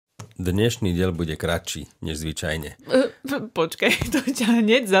dnešný diel bude kratší než zvyčajne. Počkaj, to ťa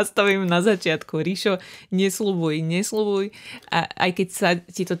hneď zastavím na začiatku. Ríšo, nesľubuj. A aj keď sa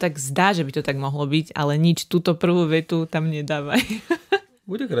ti to tak zdá, že by to tak mohlo byť, ale nič, túto prvú vetu tam nedávaj.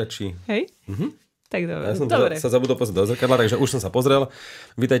 Bude kratší. Hej? Tak dobre. Ja som sa zabudol pozrieť do zrkadla, takže už som sa pozrel.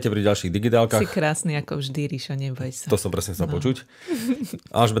 Vítajte pri ďalších digitálkach. Si krásny ako vždy, Ríšo, neboj sa. To som presne chcel počuť.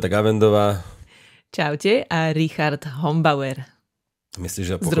 Alžbeta Gavendová. Čaute a Richard Hombauer. Myslíš,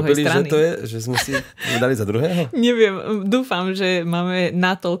 že pochopili, že to je, že sme si dali za druhého? Neviem, dúfam, že máme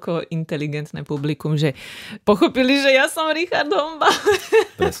natoľko inteligentné publikum, že pochopili, že ja som Richard Hombauer.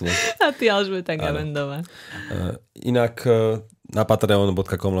 Presne. A ty Alžbeta Gavendová. Inak na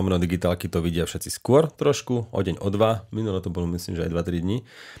patreon.com/digitálky to vidia všetci skôr trošku, o deň, o dva. Minulé to bolo, myslím, že aj 2-3 dní.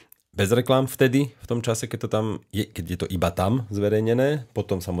 Bez reklám vtedy, v tom čase, keď to tam je, keď je to iba tam zverejnené.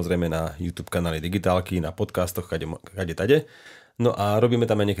 Potom samozrejme na YouTube kanáli Digitálky, na podcastoch, kade tade. No a robíme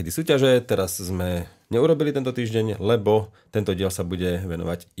tam aj niekedy súťaže. Teraz sme neurobili tento týždeň, lebo tento diel sa bude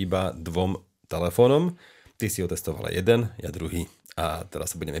venovať iba 2 telefónom. Ty si otestovala jeden, ja druhý. A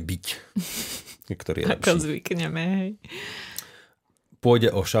teraz sa budeme biť. Ktorý je lepší. Ako zvykneme, hej.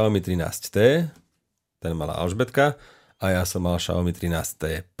 Pôjde o Xiaomi 13T. Ten mala Alžbetka. A ja som mal Xiaomi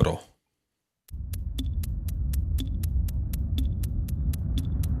 13T Pro.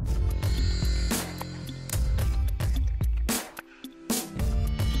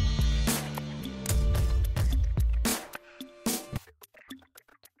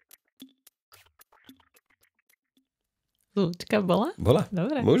 Zvučka bola? Bola?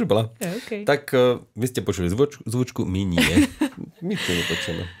 Dobre. Už bola. Okay. Tak vy ste počuli zvučku, my nie. My to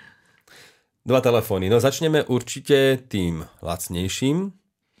nepočujeme. 2 telefóny. No začneme určite tým lacnejším,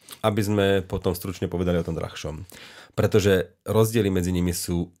 aby sme potom stručne povedali o tom drahšom. Pretože rozdiely medzi nimi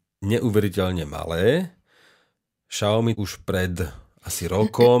sú neuveriteľne malé. Xiaomi už pred asi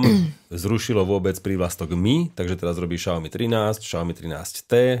rokom zrušilo vôbec prívlastok Mi, takže teraz robí Xiaomi 13, Xiaomi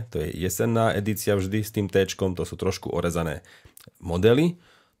 13T, to je jesenná edícia vždy s tým T-čkom, to sú trošku orezané modely,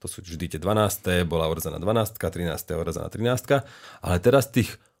 to sú vždy tie 12, bola orezaná 12, 13, orezaná 13, ale teraz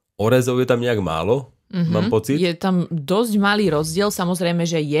tých orezov je tam nejak málo, mám pocit. Je tam dosť malý rozdiel, samozrejme,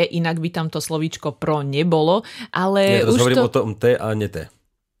 že je, inak by tam to slovíčko Pro nebolo, ale už hovorím to... o tom T a nie T.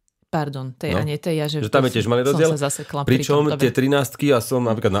 Pardon, T a nie T, ja že tam je tiež malý rozdiel. Som sa zasekla. Pričom tie 13-ky, ja som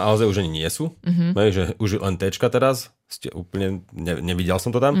napríklad na Alze už ani nie sú, že už len T-čka teraz, úplne nevidel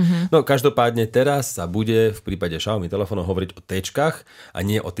som to tam. No každopádne teraz sa bude v prípade Xiaomi telefónov hovoriť o T-čkách a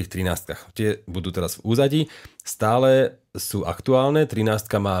nie o tých 13-kách. Tie budú teraz v úzadí, stále sú aktuálne,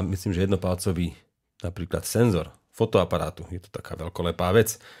 13-ka má myslím, že jednopalcový napríklad senzor fotoaparátu, je to taká veľkolepá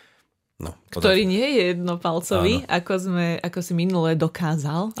vec. No, ktorý nie je jednopalcový, ako si minule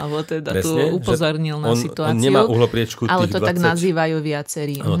dokázal, alebo teda presne, tu upozornil na situáciu. On nemá uhlopriečku tých ale to 20, tak nazývajú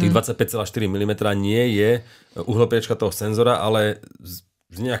viacerí. Áno, tých 25,4 mm nie je uhlopriečka toho senzora, ale s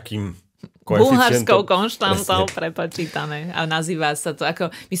nejakým bulharskou konštantou prepočítané. A nazýva sa to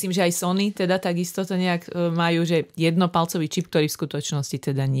ako, myslím, že aj Sony teda takisto to nejak majú, že jednopalcový čip, ktorý v skutočnosti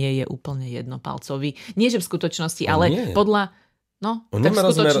teda nie je úplne jednopalcový. Nie, že v skutočnosti, ale nie. Podľa no, on tak v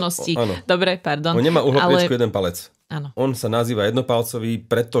skutočnosti. Dobre, pardon. On nemá uhlopriečku jeden palec. Áno. On sa nazýva jednopalcový,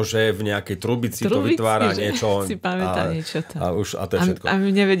 pretože v nejakej trubici to vytvára niečo. Si pamätá niečo tam. A to je všetko. A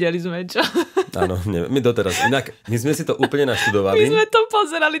my nevedeli sme čo. Áno, my doteraz. Inak, my sme si to úplne naštudovali. My sme to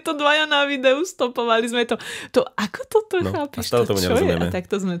pozerali, to dvaja na videu, stopovali sme to. Ako toto chápeš? A stále tomu nerozumieme. A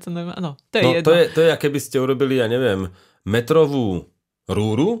takto sme to nemali. No, to je jedno. To je, keby ste urobili, ja neviem, metrovú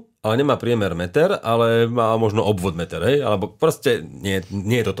rúru, ale nemá priemer meter, ale má možno obvod meter, hej? Alebo proste nie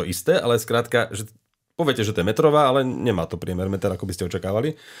je toto isté, ale skrátka, že poviete, že to je metrová, ale nemá to priemer meter, ako by ste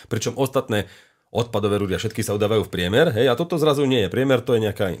očakávali. Pričom ostatné odpadové rúry a všetky sa udávajú v priemer, hej? A toto zrazu nie je priemer, to je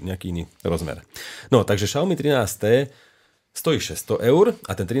nejaký iný rozmer. No, takže Xiaomi 13T stojí 600 eur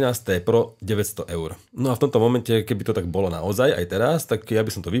a ten 13T Pro 900 eur. No a v tomto momente, keby to tak bolo naozaj aj teraz, tak ja by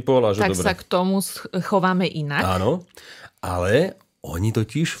som to vypol a že tak dobre. Tak sa k tomu chováme inak. Áno, ale oni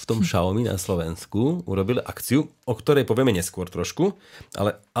totiž v tom Xiaomi na Slovensku urobili akciu, o ktorej povieme neskôr trošku,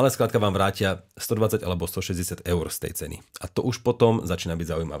 ale skrátka vám vrátia 120 alebo 160 eur z tej ceny. A to už potom začína byť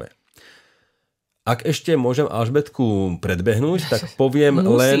zaujímavé. Ak ešte môžem Alžbetku predbehnúť, tak poviem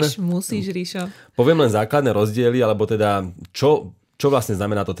Musíš, Ríšo. Poviem len základné rozdiely, alebo teda čo vlastne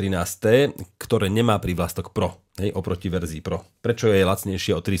znamená to 13T, ktoré nemá prívlastok Pro, hej, oproti verzii Pro. Prečo je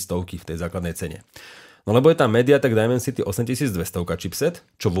lacnejšie o 300 v tej základnej cene? No lebo je tam MediaTek Dimensity 8200 chipset,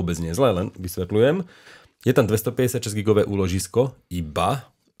 čo vôbec nie je zle, len vysvetľujem. Je tam 256 GB úložisko iba.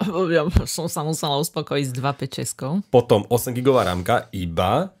 Ja som sa musela uspokojiť s 256. Potom 8 GB ramka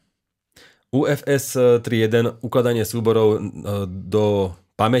iba. UFS 3.1 ukladanie súborov do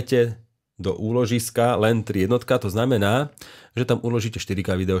pamäte do úložiska len 3 jednotka, to znamená, že tam uložíte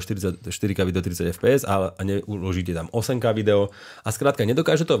 4K video, 4K video 30 fps a neuložíte tam 8K video a skrátka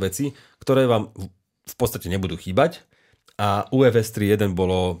nedokáže to veci, ktoré vám v podstate nebudú chýbať a UFS 3.1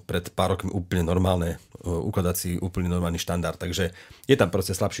 bolo pred pár rokmi úplne normálne, ukladací úplne normálny štandard, takže je tam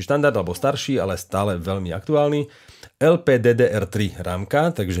proste slabší štandard alebo starší, ale stále veľmi aktuálny. LPDDR3 rámka,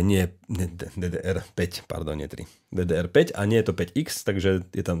 takže nie DDR5, pardon, nie 3. DDR5 a nie je to 5X, takže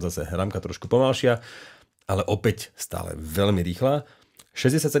je tam zase rámka trošku pomalšia, ale opäť stále veľmi rýchla.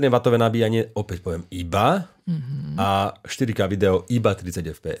 67W nabíjanie, opäť poviem iba, a 4K video iba 30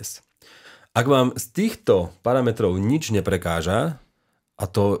 fps. Ak vám z týchto parametrov nič neprekáža, a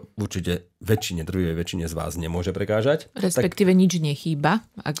to určite drvivej väčšine z vás nemôže prekážať. Respektíve nič nechýba,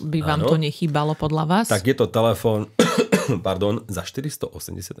 ak by vám to nechýbalo podľa vás. Tak je to telefón za 480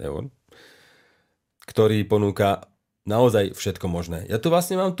 €, ktorý ponúka naozaj všetko možné. Ja tu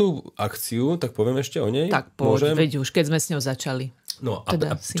vlastne mám tú akciu, tak poviem ešte o nej. Tak poď, veď už, keď sme s ňou začali. No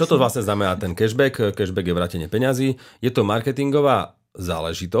a čo to vlastne znamená ten cashback? Cashback je vrátenie peňazí. Je to marketingová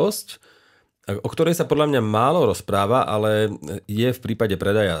záležitosť, o ktorej sa podľa mňa málo rozpráva, ale je v prípade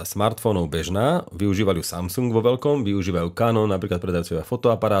predaja smartfónov bežná. Využívajú Samsung vo veľkom, využívajú Canon, napríklad predajcovia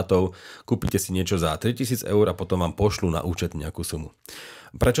fotoaparátov. Kúpite si niečo za 3 000 € a potom vám pošlú na účet nejakú sumu.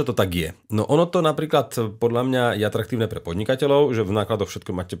 Prečo to tak je? No ono to napríklad podľa mňa je atraktívne pre podnikateľov, že v nákladoch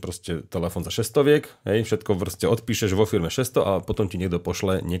všetko máte proste telefón za 600, hej, všetko proste odpíšeš vo firme 600 a potom ti niekto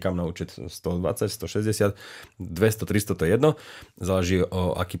pošle niekam na účet 120, 160, 200, 300, to je jedno. Záleží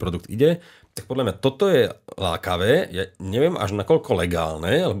o aký produkt ide. Tak podľa mňa toto je lákavé. Ja neviem až nakoľko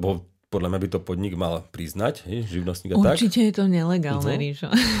legálne, lebo podľa mňa by to podnik mal priznať, živnostník a tak. Určite je to nelegálne, Ríšo.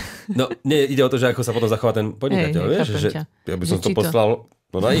 No, nie, ide o to, že ako sa potom zachová ten podnikateľ, vieš, že ja by som to poslal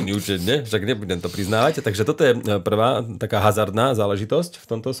na iný účet, ne? Však nebudem to priznávať. Takže toto je prvá taká hazardná záležitosť v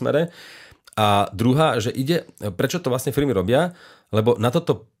tomto smere. A druhá, že prečo to vlastne firmy robia, lebo na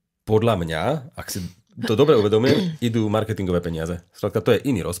toto podľa mňa, ak si to dobre uvedomím, idú marketingové peniaze. Skladka, to je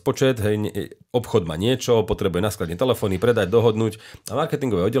iný rozpočet, obchod má niečo, potrebuje naskladne telefóny, predať, dohodnúť a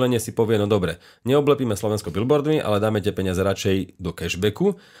marketingové oddelenie si povie, no dobre, neoblepíme Slovensko billboardmi, ale dáme tie peniaze radšej do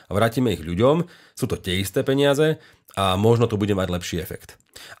cashbacku a vrátime ich ľuďom. Sú to tie isté peniaze a možno to bude mať lepší efekt.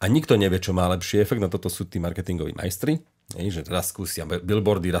 A nikto nevie, čo má lepší efekt, na toto sú tí marketingoví majstri. Že raz skúsia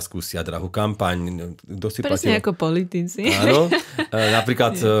billboardy, raz skúsia drahú kampaň. Presne ako politici. Áno.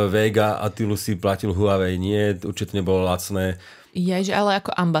 Napríklad Vega Atilu si platil Huawei, nie, určite nebolo lacné. Ježe, ale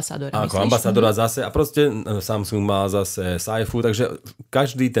ako ambasadora. Ako ambasadora zase. A proste Samsung má zase Saifu, takže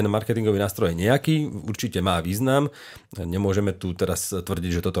každý ten marketingový nástroj je nejaký, určite má význam. Nemôžeme tu teraz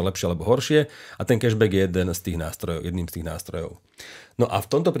tvrdiť, že toto je lepšie alebo horšie. A ten cashback je jedným z tých nástrojov. No a v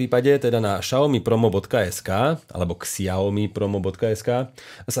tomto prípade teda na xiaomipromo.sk alebo xiaomipromo.sk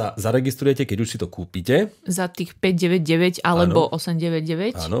sa zaregistrujete, keď už si to kúpite. Za tých 599 alebo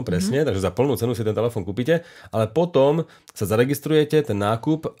 899. Áno, presne, takže za plnú cenu si ten telefón kúpite, ale potom sa zaregistrujete, ten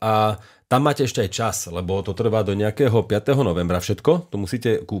nákup, a tam máte ešte aj čas, lebo to trvá do nejakého 5. novembra všetko, to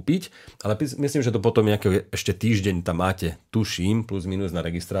musíte kúpiť, ale myslím, že to potom nejaký ešte týždeň tam máte, tuším, plus minus na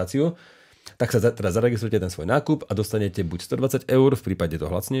registráciu. Tak sa teda zaregistrujete ten svoj nákup a dostanete buď 120 € v prípade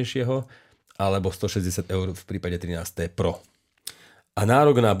toho lacnejšieho, alebo 160 € v prípade 13T Pro. A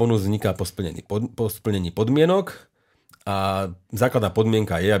nárok na bonus vzniká po splnení podmienok a základná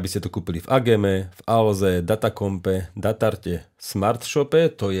podmienka je, aby ste to kúpili v Ageme, v Alze, Datakompe, Datarte, Smartshope,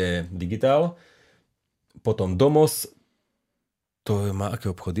 to je digitál, potom Domos, to má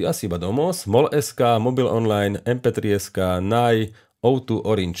aké obchody? Asi iba Domos, Mol.sk, Mobil Online, MP3.sk, Naj, O2,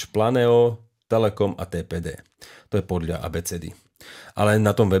 Orange, Planeo, Telekom a TPD. To je podľa ABCD. Ale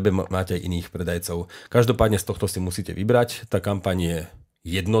na tom webe máte aj iných predajcov. Každopádne z tohto si musíte vybrať. Tá kampaň je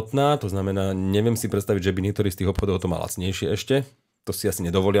jednotná, to znamená, neviem si predstaviť, že by niektorý z tých obchodov to mal lacnejšie ešte. To si asi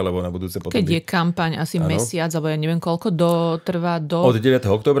nedovolia, lebo na budúce potom... Keď je kampaň asi mesiac, alebo ja neviem koľko, trvá do... Od 9.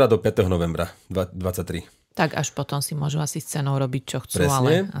 októbra do 5. novembra 2023. Tak až potom si môžu asi s cenou robiť, čo chcú, presne.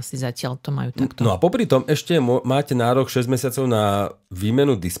 Ale asi zatiaľ to majú takto. No a popri tom ešte máte nárok 6 mesiacov na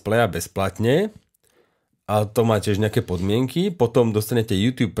výmenu displeja bezplatne, a to má tiež nejaké podmienky. Potom dostanete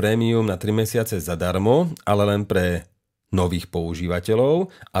YouTube Premium na 3 mesiace zadarmo, ale len pre nových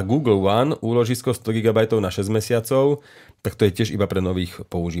používateľov. A Google One, úložisko 100 GB na 6 mesiacov, tak to je tiež iba pre nových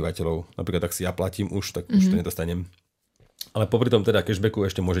používateľov. Napríklad, ak si ja platím už, tak už to nedostanem. Ale popri tom teda cashbacku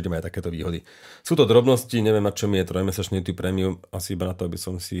ešte môžete mať takéto výhody. Sú to drobnosti, neviem, na čo mi je 3-mesačný YouTube Premium, asi iba na to, aby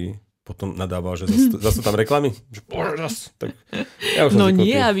som si potom nadával, že zase sú tam reklamy. Tak ja už no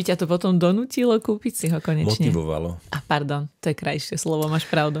nie, aby ťa to potom donútilo kúpiť si ho konečne. Motivovalo. A pardon, to je krajšie slovo, máš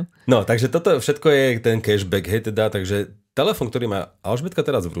pravdu. No, takže toto všetko je ten cashback, hej, teda, takže telefón, ktorý má Alžbetka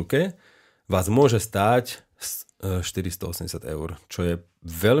teraz v ruke, vás môže stáť 480 eur, čo je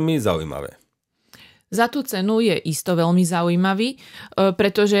veľmi zaujímavé. Za tú cenu je isto veľmi zaujímavý,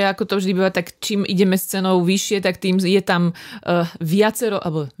 pretože ako to vždy býva, tak čím ideme s cenou vyššie, tak tým je tam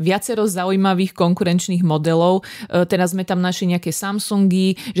viacero zaujímavých konkurenčných modelov. Teraz sme tam našli nejaké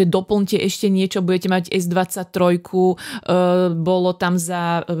Samsungy, že doplňte ešte niečo, budete mať S23, bolo tam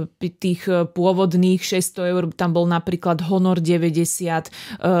za tých pôvodných 600 eur, tam bol napríklad Honor 90,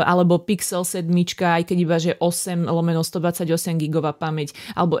 alebo Pixel 7, aj keď iba, že 8/128 GB pamäť,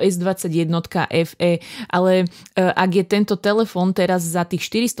 alebo S21 FE. Ale ak je tento telefón teraz za tých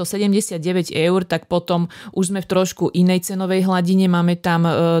 479 eur, tak potom už sme v trošku inej cenovej hladine. Máme tam,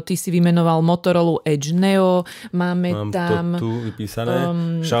 ty si vymenoval Motorola Edge Neo, mám tam... to tu vypísané.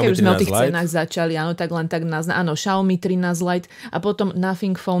 Keď už sme o tých cenách začali, áno, tak len tak áno, Xiaomi 13 Lite a potom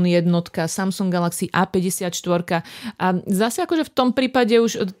Nothing Phone 1, Samsung Galaxy A54 a zase akože v tom prípade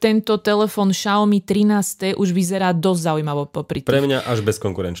už tento telefón Xiaomi 13 už vyzerá dosť zaujímavo popri tých. Pre mňa až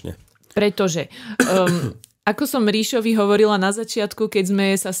bezkonkurenčne. Pretože, ako som Ríšovi hovorila na začiatku, keď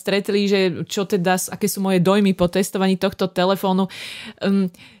sme sa stretli, že čo teda, aké sú moje dojmy po testovaní tohto telefónu,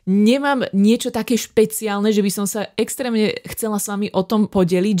 nemám niečo také špeciálne, že by som sa extrémne chcela s vami o tom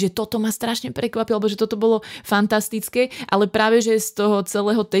podeliť, že toto ma strašne prekvapilo, alebo že toto bolo fantastické, ale práve, že z toho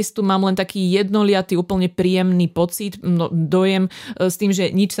celého testu mám len taký jednoliatý, úplne príjemný pocit, dojem s tým,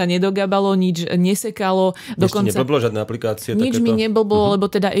 že nič sa nedogabalo, nič nesekalo. Dokonca ešte neblblo žiadne aplikácie? Nič takéto? Mi neblblo, lebo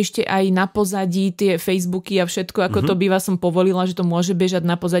teda ešte aj na pozadí tie Facebooky a všetko, ako to býva, som povolila, že to môže bežať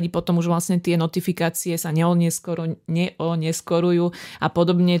na pozadí, potom už vlastne tie notifikácie sa neoneskorujú a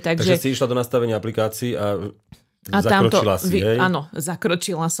podobne. Takže si išla do nastavenia aplikácií a zakročila si, hej? Áno,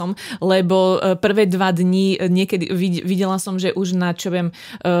 zakročila som, lebo prvé 2 dní niekedy videla som, že už na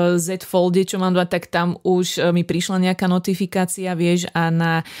Z Folde, čo mám 2, tak tam už mi prišla nejaká notifikácia, vieš,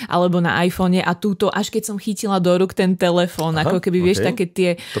 alebo na iPhone a túto, až keď som chytila do rúk ten telefón, ako keby, vieš, také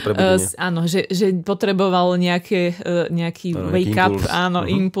tie... Áno, že potreboval nejaký wake up, áno,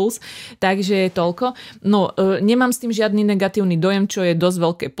 impuls. Takže toľko. No, nemám s tým žiadny negatívny dojem, čo je dosť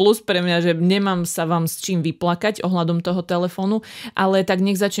veľké plus pre mňa, že nemám sa vám s čím vyplakať ohľadom toho telefónu, ale tak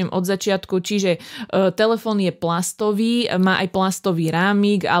nech začnem od začiatku. Čiže telefón je plastový, má aj plastový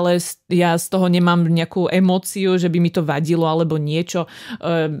rámik, ale ja z toho nemám nejakú emóciu, že by mi to vadilo alebo niečo.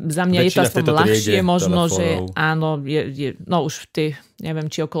 Za mňa je to aspoň ľahšie možno, že áno, no už v tej,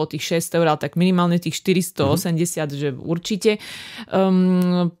 neviem, či okolo tých 600 eur, ale tak minimálne tých 480, že určite.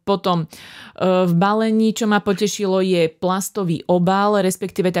 Potom v balení, čo ma potešilo, je plastový obal,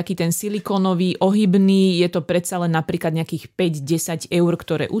 respektíve taký ten silikónový, ohybný, je to predsa len napríklad nejakých 5-10 eur,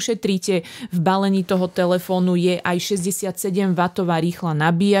 ktoré ušetríte. V balení toho telefónu je aj 67W rýchla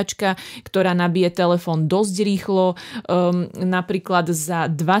nabíjačka, ktorá nabije telefón dosť rýchlo. Napríklad za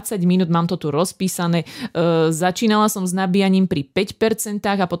 20 minút, mám to tu rozpísané, začínala som s nabíjaním pri 5%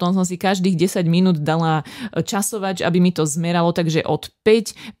 a potom som si každých 10 minút dala časovač, aby mi to zmeralo, takže od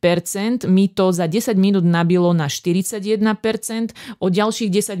 5% mi to za 10 minút nabilo na 41%, o ďalších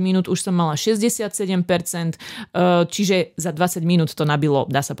 10 minút už som mala 67%, čiže za 20 minút to nabilo,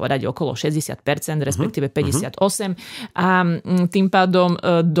 dá sa povedať, okolo 60%, respektíve 58%. A tým pádom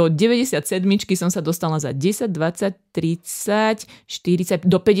do 97 som sa dostala za 10, 20, 30, 40,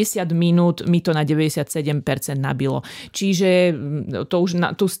 do 50 minút mi to na 97% nabilo. Čiže to už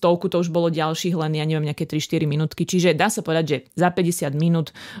na tú stovku to už bolo ďalších len, ja neviem, nejaké 3-4 minútky. Čiže dá sa povedať, že za 50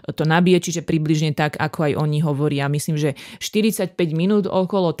 minút to nabije, čiže približne tak, ako aj oni hovoria. Myslím, že 45 minút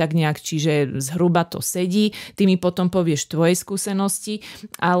okolo, tak nejak, čiže zhruba to sedí. Ty mi potom povieš tvoje skúsenosti,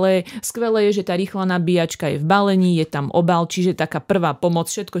 ale skvelé je, že tá rýchla nabíjačka je v balení, je tam obal, čiže taká prvá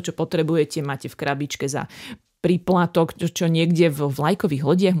pomoc, všetko, čo potrebujete, máte v krabičke za príplatok, čo niekde v vlajkových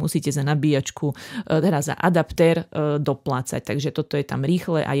lodiach musíte za nabíjačku, teda za adaptér doplácať. Takže toto je tam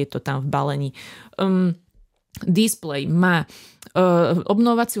rýchle a je to tam v balení. Display má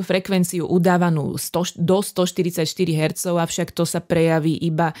obnovaciu frekvenciu udávanú do 144 Hz, avšak to sa prejaví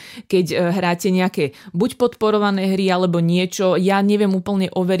iba keď hráte nejaké buď podporované hry alebo niečo. Ja neviem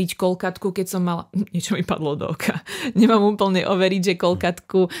úplne overiť koľkatku, keď som mala... Niečo mi padlo do oka. Nemám úplne overiť, že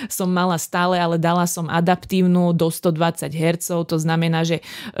koľkatku som mala stále, ale dala som adaptívnu do 120 Hz. To znamená, že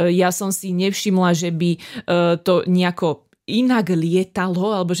ja som si nevšimla, že by to nejako inak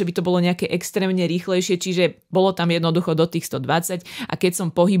lietalo, alebo že by to bolo nejaké extrémne rýchlejšie, čiže bolo tam jednoducho do tých 120 a keď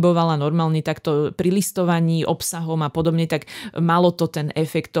som pohybovala normálne takto pri listovaní obsahom a podobne, tak malo to ten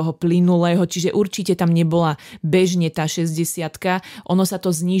efekt toho plynulého, čiže určite tam nebola bežne tá 60-ka, ono sa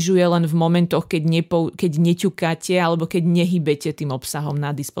to znižuje len v momentoch, keď neťukáte alebo keď nehybete tým obsahom na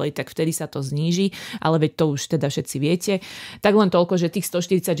displeji, tak vtedy sa to zníži, ale veď to už teda všetci viete. Tak len toľko, že tých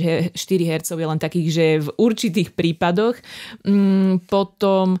 144 Hz je len takých, že v určitých prípadoch.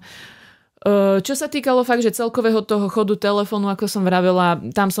 Potom čo sa týkalo fakt, že celkového toho chodu telefónu, ako som vravela,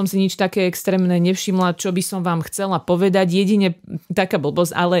 tam som si nič také extrémne nevšimla, čo by som vám chcela povedať. Jedine taká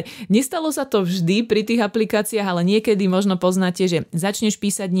blbosť, ale nestalo sa to vždy pri tých aplikáciách, ale niekedy možno poznáte, že začneš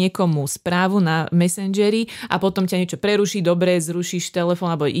písať niekomu správu na Messengeri a potom ťa niečo preruší, dobre, zrušíš telefón,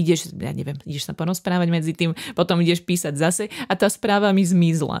 alebo ideš sa porozprávať medzi tým, potom ideš písať zase a tá správa mi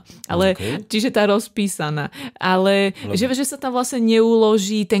zmizla. Ale, čiže tá rozpísaná. Ale že sa tam vlastne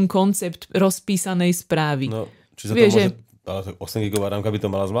neuloží ten koncept rozpísanej správy. No, či sa to môže... Ale 8 GB rámka by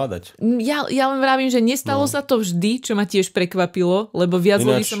to mala zvládať. Ja len vravím, že nestalo sa to vždy, čo ma tiež prekvapilo, lebo viac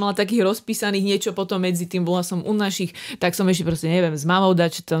ľudí som mala takých rozpísaných, niečo potom medzi tým, bola som u našich, tak som ešte proste, neviem, s mamou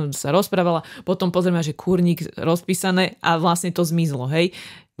dať, tam sa rozprávala, potom pozrieme, že kurník rozpísané a vlastne to zmizlo, hej.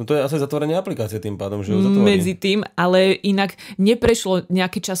 No to je asi zatvorenie aplikácie tým pádom, že ho zatvorí. Medzi tým, ale inak neprešlo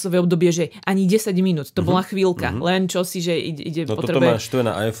nejaké časové obdobie, že ani 10 minút, to bola chvíľka, len čo si, že ide no potrebuje... toto máš, to je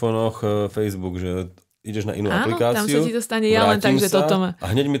na iPhonech Facebook, že ideš na inú aplikáciu, tam sa ti to stane, ja len tak, že toto má... A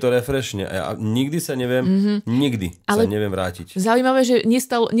hneď mi to refreshne a ja nikdy sa neviem, sa neviem vrátiť. Zaujímavé, že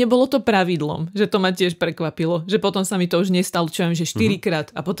nebolo to pravidlom, že to ma tiež prekvapilo, že potom sa mi to už nestalo, čo viem, že 4-krát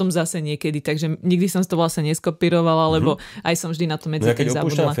a potom zase niekedy, takže nikdy som to vlastne neskopírovala, lebo aj som vždy na to medzi tým zabudla. Keď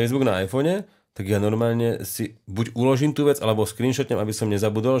opúšťam Facebook na iPhone, tak ja normálne si buď uložím tú vec, alebo screenshotnem, aby som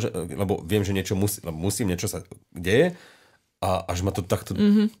nezabudol, lebo viem, že niečo musím, niečo sa deje a až ma to takto...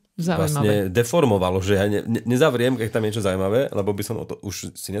 vlastne deformovalo, že ja nezavriem, keď tam niečo zaujímavé, lebo by som o to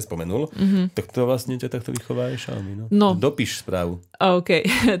už si nespomenul, tak to vlastne ťa takto vychová aj Xiaomi. No. Dopíš správu. OK,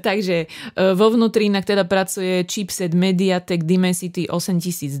 takže vo vnútri inak teda pracuje chipset MediaTek Dimensity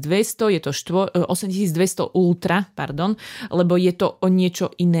 8200, je to 8200 Ultra, lebo je to o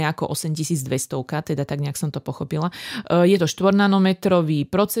niečo iné ako 8200, teda tak nejak som to pochopila. Je to 4-nanometrový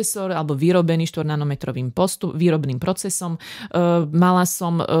procesor, alebo vyrobený 4-nanometrovým výrobným procesom. Mala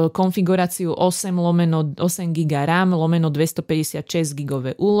som konfiguráciu 8 GB RAM / 256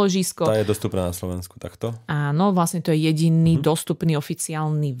 GB úložisko. Tá je dostupná na Slovensku takto? Áno, vlastne to je jediný dostupný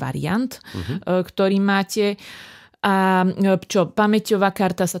oficiálny variant, ktorý máte. A pamäťová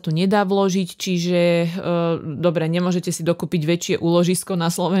karta sa tu nedá vložiť, čiže dobre, nemôžete si dokúpiť väčšie úložisko na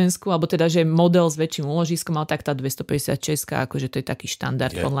Slovensku, alebo teda, že model s väčším úložiskom, ale tak tá 256, akože to je taký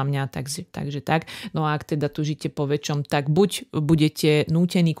štandard podľa mňa, takže tak. No a ak teda tužíte po väčšom, tak buď budete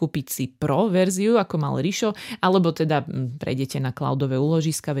nútení kúpiť si Pro verziu, ako mal Rišo, alebo teda prejdete na cloudové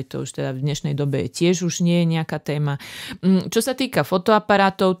úložiska, veď to už teda v dnešnej dobe tiež už nie je nejaká téma. Čo sa týka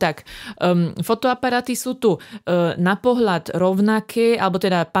fotoaparátov, tak fotoaparáty sú tu na pohľad rovnaké, alebo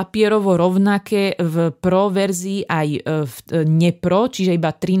teda papierovo rovnaké v Pro verzii aj v nepro, čiže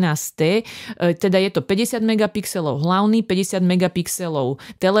iba 13T. Teda je to 50 megapixelov hlavný, 50 megapixelov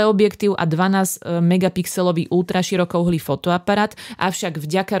teleobjektív a 12 megapixelový ultraširokouhlý fotoaparát, avšak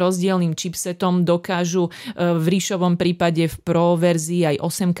vďaka rozdielnym chipsetom dokážu v Rišovom prípade v Pro verzii aj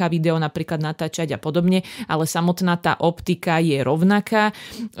 8K video napríklad natáčať a podobne, ale samotná tá optika je rovnaká,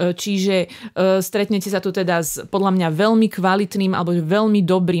 čiže stretnete sa tu teda s podľa mňa veľmi kvalitným alebo veľmi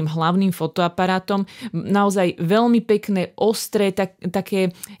dobrým hlavným fotoaparátom. Naozaj veľmi pekné, ostré,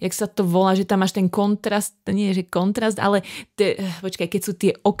 také, jak sa to volá, že tam máš ten kontrast, nie že kontrast, ale keď sú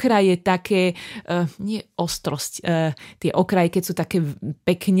tie okraje také, nie ostrosť, tie okraje, keď sú také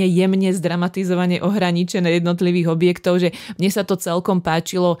pekne, jemne, zdramatizovane ohraničené jednotlivých objektov, že mne sa to celkom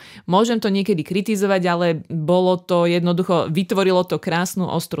páčilo. Môžem to niekedy kritizovať, ale bolo to jednoducho, vytvorilo to krásnu,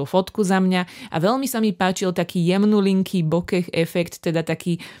 ostrú fotku za mňa a veľmi sa mi páčil taký jemnulinký bokeh efekt, teda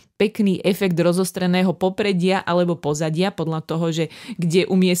taký pekný efekt rozostreného popredia alebo pozadia podľa toho, že kde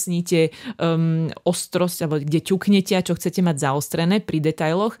umiestnite ostrosť alebo kde ťuknete a čo chcete mať zaostrené pri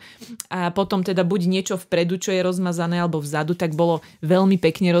detailoch a potom teda buď niečo vpredu, čo je rozmazané alebo vzadu, tak bolo veľmi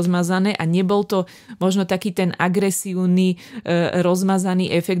pekne rozmazané a nebol to možno taký ten agresívny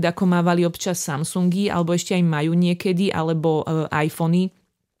rozmazaný efekt, ako mávali občas Samsungy alebo ešte aj majú niekedy alebo iPhony.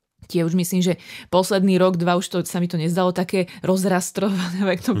 Tie už myslím, že posledný rok, 2 už sa mi to nezdalo také rozrastrované,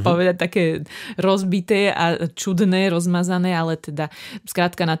 jak to povedať, také rozbité a čudné, rozmazané, ale teda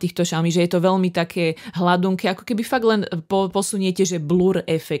skrátka na týchto Xiaomi, že je to veľmi také hladunké, ako keby fakt len posuniete, že blur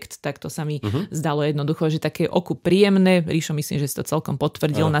efekt, tak to sa mi zdalo jednoducho, že také oku príjemné. Ríšo, myslím, že si to celkom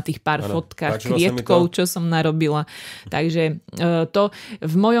potvrdil na tých pár fotkách kvietkov, čo som narobila. Takže to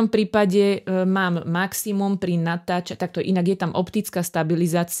v mojom prípade mám maximum pri natáčaní, takto inak je tam optická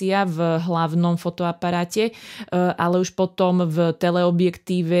stabilizácia v hlavnom fotoaparáte, ale už potom v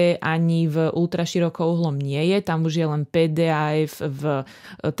teleobjektíve ani v ultraširokouhlom nie je. Tam už je len PDAF v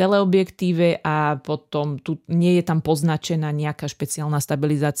teleobjektíve a potom tu nie je tam poznačená nejaká špeciálna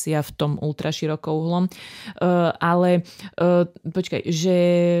stabilizácia v tom ultraširokouhlom. Ale počkaj,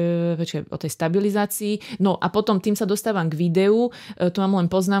 o tej stabilizácii. No a potom tým sa dostávam k videu. Tu mám len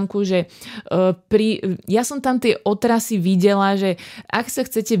poznámku, že ja som tam tie otrasy videla, že ak sa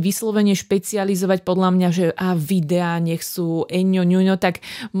chcete vyslovene špecializovať podľa mňa, že videá nech sú eňo, ňuňo, tak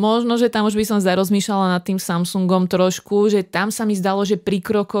možno, že tam už by som zarozmýšľala nad tým Samsungom trošku, že tam sa mi zdalo, že pri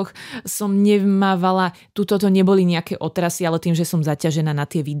krokoch som nemávala, tuto to neboli nejaké otrasy, ale tým, že som zaťažená na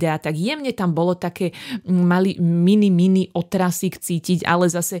tie videá, tak jemne tam bolo také mini otrasík cítiť, ale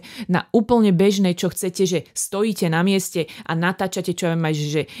zase na úplne bežnej, čo chcete, že stojíte na mieste a natáčate, čo viem aj,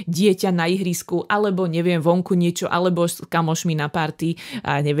 že dieťa na ihrisku, alebo neviem, vonku niečo, alebo s kamošmi na party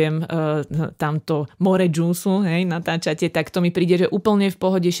a neviem, tamto more džúsu, hej, natáčate, tak to mi príde, že úplne v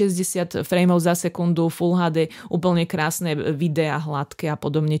pohode 60 frameov za sekundu, Full HD, úplne krásne videá, hladké a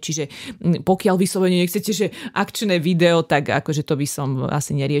podobne, čiže pokiaľ vyslovene nechcete, že akčné video, tak akože to by som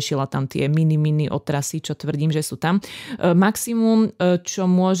asi neriešila tam tie mini otrasy, čo tvrdím, že sú tam. Maximum, čo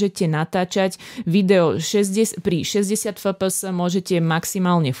môžete natáčať, video pri 60 fps môžete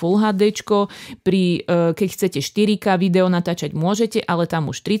maximálne Full HDčko, keď chcete 4K video natáčať môžete, ale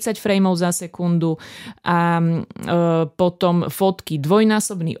tam už 30 frameov za sekundu a potom fotky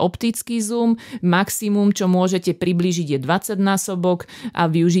dvojnásobný optický zoom, maximum, čo môžete priblížiť je 20 násobok a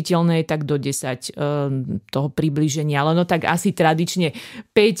využiteľné je tak do 10 toho priblíženia, ale no tak asi tradične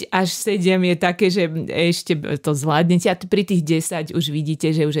 5 až 7 je také, že ešte to zvládnete a pri tých 10 už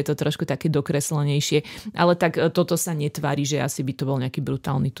vidíte, že už je to trošku také dokreslenejšie, ale tak toto sa netvári, že asi by to bol nejaký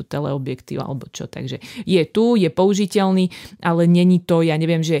brutálny tu teleobjektív alebo čo, takže je použiteľný, ale není to, ja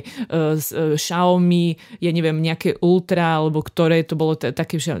neviem, že Xiaomi, ja neviem, nejaké Ultra, alebo ktoré to bolo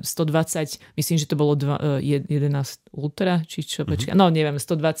také 120, myslím, že to bolo 11 Ultra, či čo, no neviem,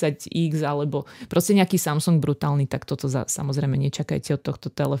 120X, alebo proste nejaký Samsung brutálny, tak toto samozrejme nečakajte od tohto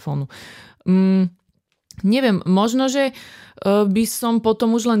telefónu. Neviem, možno, že by som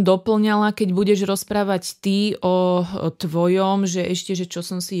potom už len doplňala, keď budeš rozprávať ty o tvojom, že ešte, že čo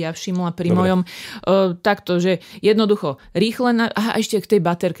som si ja všimla pri mojom, takto, že jednoducho rýchle, ešte k tej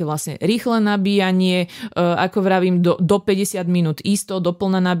baterke vlastne, rýchle nabíjanie, ako vravím, do 50 minút isto,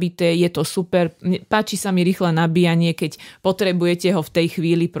 doplna nabité, je to super, páči sa mi rýchle nabíjanie, keď potrebujete ho v tej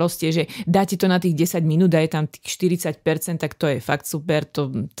chvíli proste, že dáte to na tých 10 minút a je tam tých 40%, tak to je fakt super,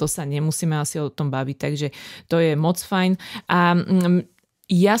 to sa nemusíme asi o tom baviť, takže to je moc fajn. A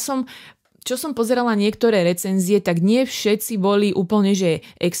čo som pozerala niektoré recenzie, tak nie všetci boli úplne, že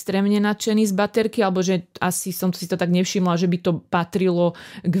extrémne nadšení z baterky, alebo že asi som si to tak nevšimla, že by to patrilo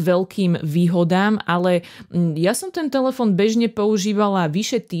k veľkým výhodám, ale ja som ten telefon bežne používala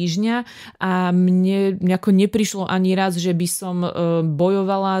vyše týždňa a mne nejako neprišlo ani raz, že by som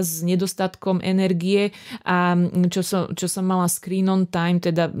bojovala s nedostatkom energie a čo som mala screen on time,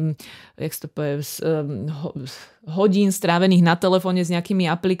 teda jak to povie, hodín strávených na telefóne s nejakými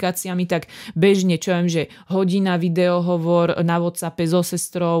aplikáciami, tak bežne, čo viem, že hodina videohovor na WhatsAppe so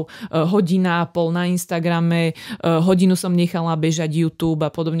sestrou, hodina a pol na Instagrame, hodinu som nechala bežať YouTube a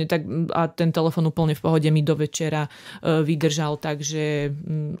podobne, tak a ten telefon úplne v pohode mi do večera vydržal, takže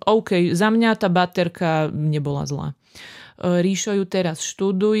OK, za mňa tá baterka nebola zlá. Ríšo ju teraz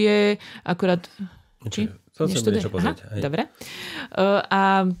študuje, akorát... Či? Dobre.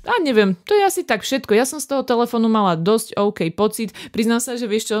 A neviem, to je asi tak všetko. Ja som z toho telefónu mala dosť OK pocit. Priznám sa, že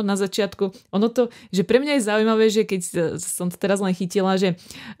vieš čo, na začiatku, že pre mňa je zaujímavé, že keď som to teraz len chytila, že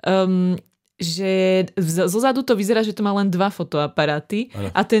zozadu to vyzerá, že to má len 2 fotoaparáty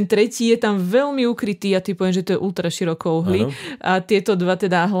a ten tretí je tam veľmi ukrytý, ja ti poviem, že to je ultra širokouhly a tieto 2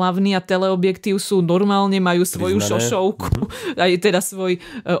 teda hlavný a teleobjektív sú normálne, majú svoju šošovku a je teda svoj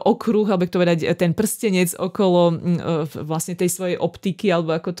okruh, alebo to povedať, ten prstenec okolo vlastne tej svojej optiky,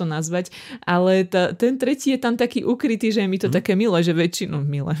 alebo ako to nazvať, ale ten tretí je tam taký ukrytý, že je mi to také milé, že väčšinou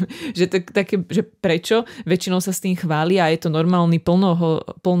že také, že prečo? Väčšinou sa s tým chvália a je to normálny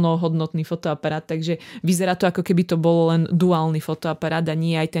plnohodnotný fotoaparát fotoaparát, takže vyzerá to, ako keby to bolo len duálny fotoaparát a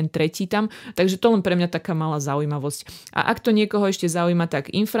nie aj ten tretí tam. Takže to len pre mňa taká malá zaujímavosť. A ak to niekoho ešte zaujíma,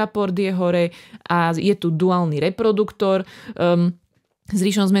 tak infraport je hore a je tu duálny reproduktor. S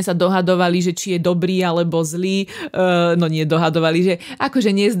Ríšom sme sa dohadovali, že či je dobrý alebo zlý. No nie dohadovali, že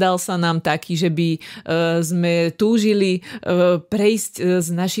akože nezdal sa nám taký, že by sme túžili prejsť z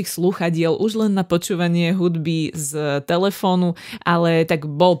našich slúchadiel už len na počúvanie hudby z telefónu, ale tak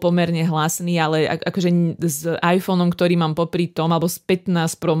bol pomerne hlasný, ale akože s iPhoneom, ktorý mám popri tom, alebo z 15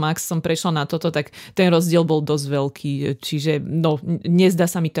 Pro Max som prešla na toto, tak ten rozdiel bol dosť veľký. Čiže no, nezdá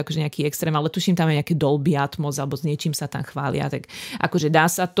sa mi to akože nejaký extrém, ale tuším tam aj nejaké Dolby Atmos alebo s niečím sa tam chvália, tak akože dá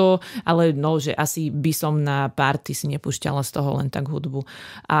sa to, ale no, že asi by som na party si nepúšťala z toho len tak hudbu.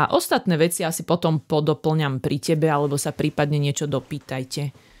 A ostatné veci asi potom podoplňam pri tebe, alebo sa prípadne niečo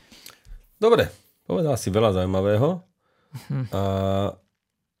dopýtajte. Dobre, povedal si veľa zaujímavého. A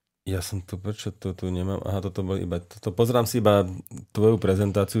ja som tu, prečo to tu nemám? Aha, toto bol iba, pozerám si iba tvoju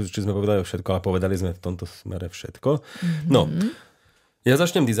prezentáciu, či sme povedali všetko, ale povedali sme v tomto smere všetko. No, ja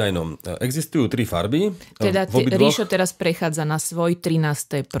začnem dizajnom. Existujú 3 farby. Teda Ríšo teraz prechádza na svoj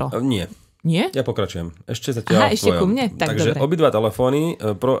 13. Pro. Nie. Nie? Ja pokračujem. Ešte zatiaľ ešte ku mne? Tak takže dobre. Obidva telefóny,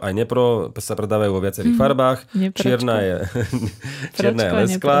 Pro aj nepro, sa predávajú vo viacerých farbách. Čierna je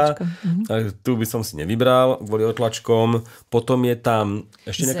lesklá. Tu by som si nevybral kvôli otlačkom. Potom je tam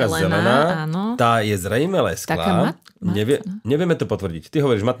ešte nejaká zelená. Áno. Tá je zrejme lesklá. Taká Nevieme to potvrdiť. Ty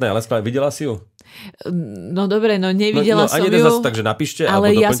hovoríš matná je lesklá. Videla si ju? No dobre, no nevidela som ju. Takže napíšte,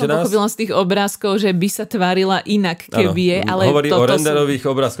 ale ja som nás. pochopila z tých obrázkov, že by sa tvárila inak, keby je. Ale hovorí o renderových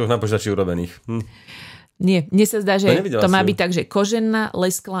obrázkoch na počítači urobených. Nie, mne sa zdá, že to má byť tak, že kožená,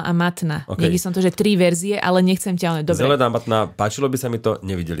 lesklá a matná. Okay. Niekdy som to, že 3 verzie, ale nechcem ťa... Dobre. Zelená, matná, páčilo by sa mi to,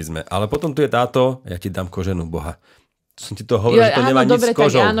 nevideli sme. Ale potom tu je táto, ja ti dám koženú, boha. Som ti to hovoril, že to nemá nič s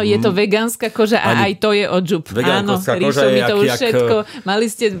kožou. Tak áno, je to vegánska koža a aj to je od žup. Áno, Ríšo mi to už všetko, mali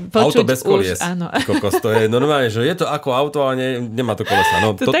ste počuť auto bez kolies. Áno. Kokos, to je normálne, že je to ako auto, ale nemá to kolesa.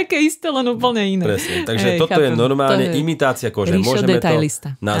 No, to také isté, len úplne iné. Presne, takže toto je normálne imitácia kože. Ríšo môžeme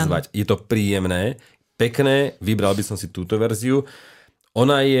detailista. To nazvať. Áno. Je to príjemné, pekné, vybral by som si túto verziu.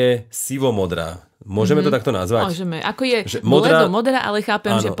 Ona je sivo-modrá. Môžeme to takto nazvať? Môžeme. Ako je bledo-modrá, ale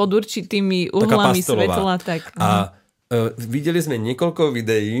chápem, že pod určitými uhlami svetla. Tak, a videli sme niekoľko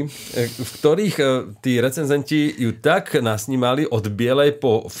videí, v ktorých tí recenzenti ju tak nasnímali od bielej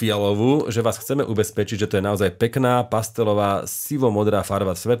po fialovú, že vás chceme ubezpečiť, že to je naozaj pekná, pastelová, sivo-modrá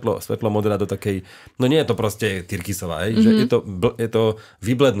farba, svetlo-modrá do takej, no nie je to proste tyrkysová, že je to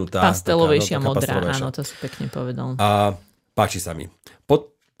vyblednutá. Pastelovejšia modrá, áno, to si pekne povedal. A páči sa mi.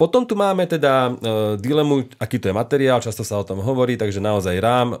 Potom tu máme teda dilemu, aký to je materiál, často sa o tom hovorí, takže naozaj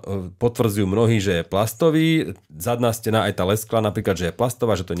rám potvrdzujú mnohí, že je plastový, zadná stena aj tá lesklá napríklad, že je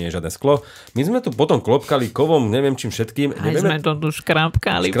plastová, že to nie je žiadne sklo. My sme tu potom klopkali kovom, neviem čím všetkým. Sme to tu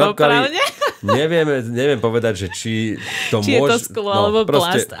škrapkali popravne. Neviem povedať, že či to či je to sklo alebo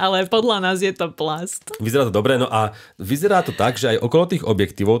plast, ale podľa nás je to plast. Vyzerá to dobre, no a vyzerá to tak, že aj okolo tých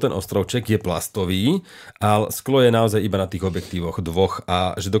objektívov ten ostrovček je plastový, ale sklo je naozaj iba na tých objektívoch 2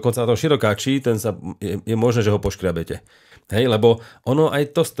 a že dokonca na tom širokáči, ten je možné, že ho poškriabete. Hej, lebo ono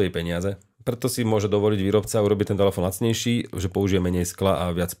aj to stojí peniaze. Preto si môže dovoliť výrobca urobiť ten telefón lacnejší, že použije menej skla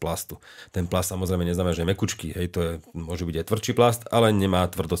a viac plastu. Ten plast samozrejme neznamená, že je mekučký. Hej, môže byť aj tvrdší plast, ale nemá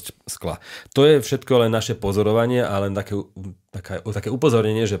tvrdosť skla. To je všetko len naše pozorovanie a len také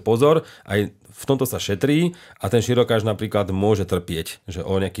upozornenie, že pozor, aj v tomto sa šetrí a ten širokáž napríklad môže trpieť, že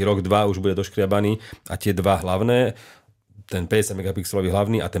o nejaký rok, 2 už bude doškriabaný a tie 2 hlavné, ten 50 megapixelový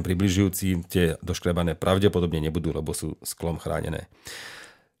hlavný a ten približujúci, tie doškriabané pravdepodobne nebudú, lebo sú sklom chránené.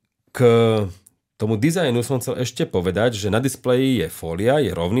 K tomu dizajnu som chcel ešte povedať, že na displeji je fólia,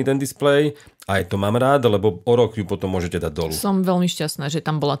 je rovný ten displej. Aj to mám rád, lebo o rok ju potom môžete dať dolu. Som veľmi šťastná, že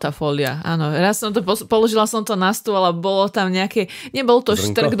tam bola tá fólia. Áno, raz som to položila som to na stôl a bolo tam nejaké, nebol to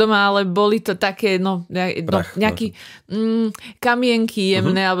štrk doma, ale boli to také, nejaký kamienky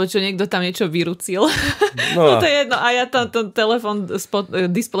jemné, alebo čo niekto tam niečo vyrucil. No to je jedno. A ja tam ten telefon s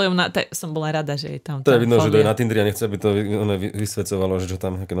displejom, som bola rada, že je tam tá to je vidno, fólia. že to je na Tindri a nechce, aby to vysvecovalo, že čo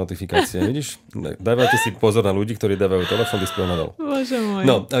tam nejaké notifikácie. Vidíš? Dávajte si pozor na ľudí, ktorí dávajú telefon displej nadol. Bože môj.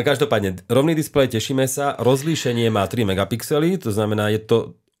 No, každopádne, rovný displej, tešíme sa. Rozlíšenie má 3 megapixely, to znamená, je to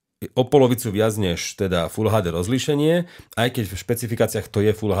o polovicu viac než teda Full HD rozlíšenie, aj keď v špecifikáciách to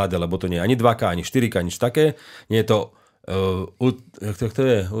je Full HD, lebo to nie je ani 2K, ani 4K, nič také. Nie je to to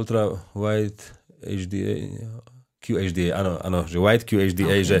je Ultra Wide HDA, QHDA, áno, že Wide QHDA,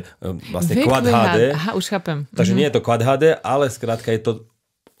 okay. Že vlastne Quad HD. Aha, už chápem. Takže nie je to Quad HD, ale skrátka je to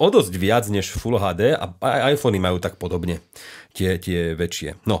o dosť viac než Full HD a aj iPhony majú tak podobne tie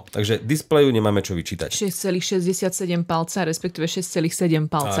väčšie. No, takže displeju nemáme čo vyčítať. 6,67 palca, respektíve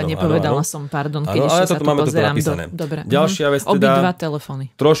 6,7 palca, nepovedala som, pardon, keď ešte sa tu máme pozerám. Napísané. Dobre. Ďalšia vec teda, obidva telefóny.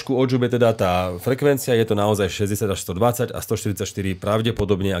 Trošku odžube teda tá frekvencia, je to naozaj 60 až 120 a 144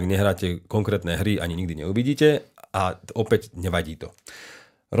 pravdepodobne, ak nehráte konkrétne hry, ani nikdy neuvidíte a opäť nevadí to.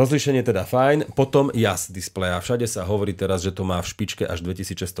 Rozlíšenie teda fajn, potom jas displeja. Všade sa hovorí teraz, že to má v špičke až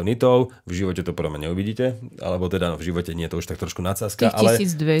 2600 nitov, v živote to podľa mňa neuvidíte, alebo teda v živote nie, to už tak trošku nadsázka, ale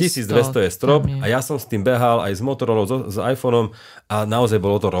 1200 je strop a ja som s tým behal aj s Motorolou, s iPhoneom a naozaj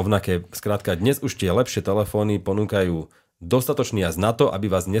bolo to rovnaké. Skrátka, dnes už tie lepšie telefóny ponúkajú dostatočný jas na to, aby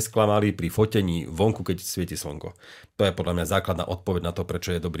vás nesklamali pri fotení vonku, keď svieti slnko. To je podľa mňa základná odpoveď na to,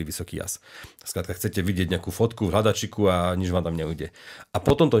 prečo je dobrý vysoký jas. Skrátka, chcete vidieť nejakú fotku v hľadačiku a nič vám tam neujde. A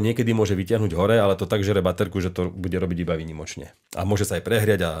potom to niekedy môže vytiahnuť hore, ale to tak žere baterku, že to bude robiť iba výnimočne. A môže sa aj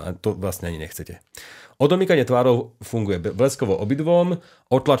prehriať a to vlastne ani nechcete. Odomýkanie tvárov funguje bleskovo obidvom,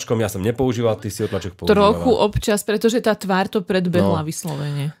 otlačkom ja som nepoužíval, ty si otlačok používala. Trochu občas, pretože tá tvár to predbehla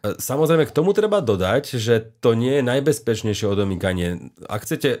vyslovene. Samozrejme, k tomu treba dodať, že to nie je najbezpečnejšie odomýkanie. Ak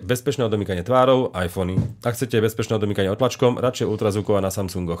chcete bezpečné odomýkanie tvárov, iPhony. Ak chcete bezpečné odomýkanie otlačkom, radšej ultrazvuková na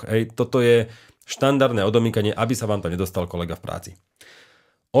Samsungoch. Toto je štandardné odomýkanie, aby sa vám to nedostal kolega v práci.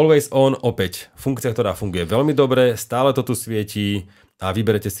 Always on, opäť, funkcia, ktorá funguje veľmi dobre, stále to tu svietí a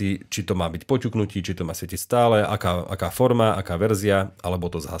vyberete si, či to má byť poťuknutí, či to má svietiť stále, aká forma, aká verzia, alebo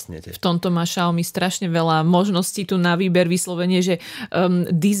to zhasnete. V tomto má Xiaomi strašne veľa možností tu na výber, vyslovene, že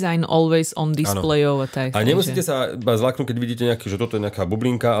design always on displejov a tak. A nemusíte sa iba zlaknúť, keď vidíte nejaký, že toto je nejaká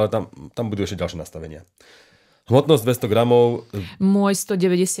bublinka, ale tam budú ešte ďalšie nastavenia. Hmotnosť 200 gramov. Môj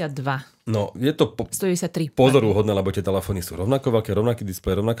 192. No, je to 193. Pozoruhodné, lebo tie telefóny sú rovnako veľké, rovnaký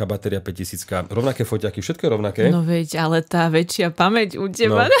displej, rovnaká batéria 5000, rovnaké foťaky, všetko je rovnaké. No veď, ale tá väčšia pamäť u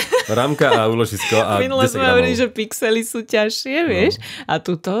teba. No, rámka a úložisko a 10 gramov. Minule sme hovorili, že pixely sú ťažšie, vieš? A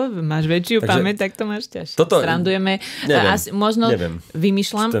tuto máš väčšiu pamäť, tak to máš ťažšie. neviem, Srandujeme. Možno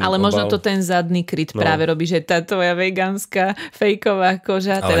vymýšľam, ale možno to ten zadný kryt práve robí, že tá tvoja vegánska fejková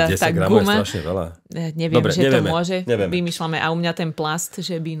koža, ale teda tá je guma. strašne veľa. Neviem, dobre, že nevieme, to môže. Vymýšľame. A u mňa ten plast,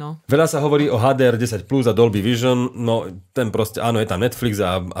 že by Veľa sa hovorí o HDR10 Plus a Dolby Vision, no ten proste, áno, je tam Netflix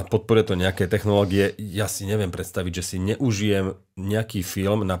a podporuje to nejaké technológie. Ja si neviem predstaviť, že si neužijem nejaký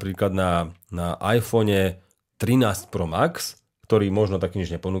film napríklad na iPhone 13 Pro Max, ktorý možno taký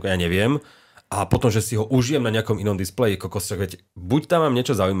nič neponúka, ja neviem, a potom, že si ho užijem na nejakom inom displeji, buď tam mám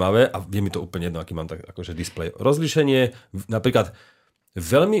niečo zaujímavé a je mi to úplne jedno, aký mám tak akože displej. Rozlíšenie, napríklad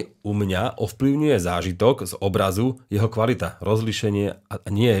veľmi u mňa ovplyvňuje zážitok z obrazu jeho kvalita, rozlíšenie a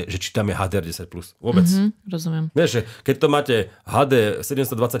nie, že či tam je HDR10+. Vôbec. Rozumiem. Vieš, že keď to máte HD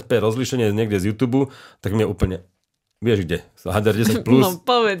 720p rozlíšenie niekde z YouTube, tak mne úplne... Vieš kde? HDR10+. No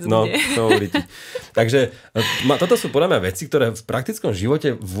povedz kde. Takže toto sú podľa mňa veci, ktoré v praktickom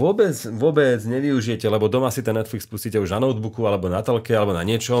živote vôbec nevyužijete, lebo doma si ten Netflix pustíte už na notebooku, alebo na telke, alebo na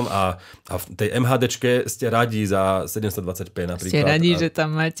niečom a v tej MHDčke ste radi za 720p napríklad. Ste radi, že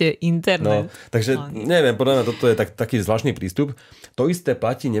tam máte internet. No, takže neviem, podľa mňa toto je taký zvláštny prístup. To isté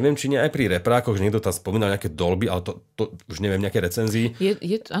platí, neviem, či nie aj pri reprákoch, že niekto tam spomínal nejaké Dolby, ale to už neviem, nejaké recenzii.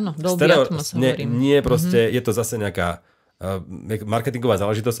 Áno, Dolby Atmos hovorím. Nie, proste je to zase nejaká marketingová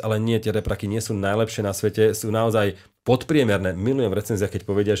záležitosť, ale nie, tie repraky nie sú najlepšie na svete, sú naozaj podpriemerné. Milujem v recenziách, keď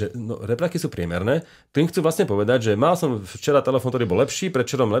povedia, že repraky sú priemerné. Tým chcú vlastne povedať, že mal som včera telefón, ktorý bol lepší,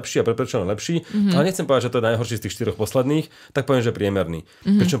 predvčerom lepší a predvčerom lepší, ale nechcem povedať, že to je najhorší z tých 4 posledných, tak poviem, že priemerný.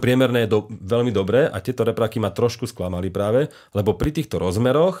 Pričom priemerné je veľmi dobré a tieto repraky ma trošku sklamali práve, lebo pri týchto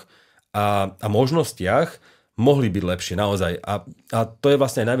rozmeroch a možnostiach mohli byť lepšie naozaj. A to je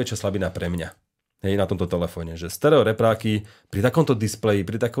vlastne aj najväčšia slabina pre mňa. Na tomto telefóne, že stereo repráky pri takomto displeji,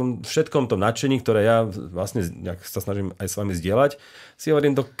 pri takom všetkom tom nadšení, ktoré ja vlastne sa snažím aj s vami zdieľať, si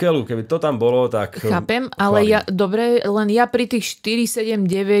hovorím do keľu, keby to tam bolo, tak... Chápem, ale len ja pri tých 4, 7,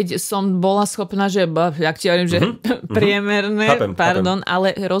 9 som bola schopná, že jak ti hovorím, že priemerné, chápem.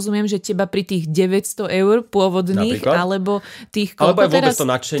 Ale rozumiem, že teba pri tých 900 eur pôvodných, napríklad? Alebo tých koľko alebo aj vôbec teraz? To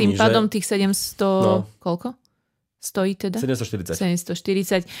nadšení, tým pádom tých 700... Koľko? Stojí teda?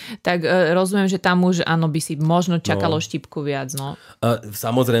 740. Tak rozumiem, že tam už áno by si možno čakalo štipku viac. No.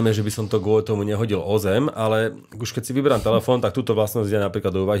 Samozrejme, že by som to kvôli tomu nehodil o zem, ale už keď si vyberám telefón, tak túto vlastnosť ja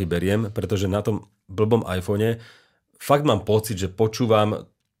napríklad do úvahy beriem, pretože na tom blbom iPhone fakt mám pocit, že počúvam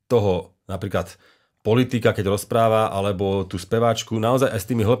toho napríklad politika, keď rozpráva, alebo tú speváčku, naozaj aj s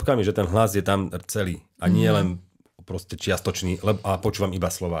tými hĺbkami, že ten hlas je tam celý. A nie len proste čiastočný a počúvam iba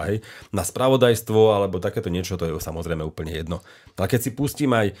slova. Na spravodajstvo alebo takéto niečo, to je samozrejme úplne jedno. Ale keď si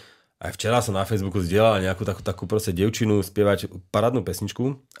pustím aj Aj včera som na Facebooku zdieľal nejakú takú proste dievčinu spievať parádnu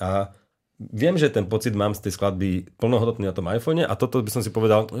pesničku a viem, že ten pocit mám z tej skladby plnohodnotný na tom iPhone a toto by som si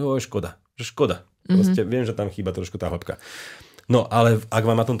povedal, škoda. Proste viem, že tam chýba trošku tá hĺbka. No, ale ak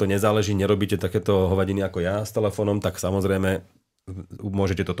vám na tomto nezáleží, nerobíte takéto hovadiny ako ja s telefónom, tak samozrejme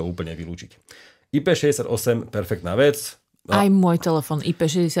môžete toto úplne vylúčiť. IP68, perfektná vec. Aj môj telefón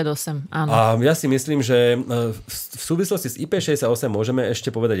IP68, áno. A ja si myslím, že v súvislosti s IP68 môžeme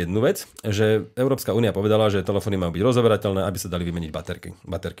ešte povedať jednu vec, že Európska únia povedala, že telefóny majú byť rozoberateľné, aby sa dali vymeniť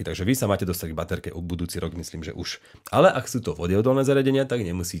baterky. Takže vy sa máte dostať k baterke o budúci rok, myslím, že už. Ale ak sú to vodeodolné zariadenia, tak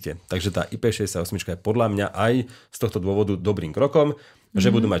nemusíte. Takže tá IP68 je podľa mňa aj z tohto dôvodu dobrým krokom, že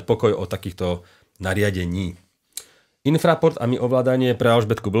budú mať pokoj o takýchto nariadení. Infraport a my ovládanie pre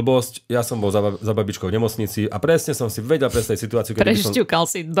Alžbetku blbosť. Ja som bol za babičkou v nemocnici a presne som si vedel predstaviť situáciu, keď prešťukal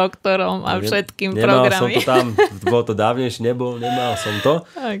si doktorom a všetkým nemal programy. Nemal som to tam, bolo to dávnejšie, nemal som to.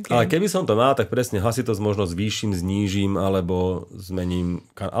 Okay. Ale keby som to mal, tak presne hlasitosť možno zvýšim, znížim alebo zmením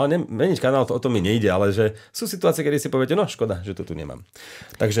kanál. Ale meniť kanál, to o to mi nejde, ale že sú situácie, kedy si poviete, no škoda, že to tu nemám.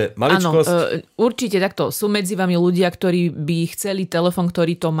 Takže maličkosť. Áno, určite takto. Sú medzi vami ľudia, ktorí by chceli telefón,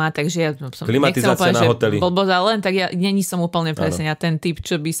 ktorý to má, takže ja som klimatizácia na hoteli. Blbosť, ale len tak ja není som úplne presne ja ten typ,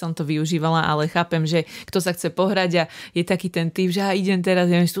 čo by som to využívala, ale chápem, že kto sa chce pohrať a je taký ten typ, že idem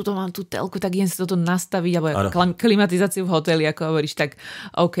teraz, ja neviem, tuto mám tú telku, tak idem si toto nastaviť, alebo klimatizáciu v hoteli, ako hovoríš, tak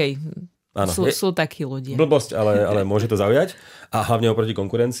OK, sú takí ľudia. Blbosť, ale môže to zaujať a hlavne oproti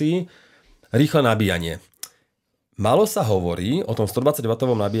konkurencii. Rýchle nabíjanie. Málo sa hovorí o tom 120W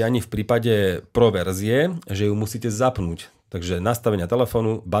nabíjaní v prípade Pro verzie, že ju musíte zapnúť. Takže nastavenia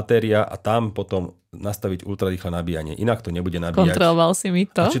telefónu, batéria a tam potom nastaviť ultrarýchle nabíjanie. Inak to nebude nabíjať. Kontroloval si mi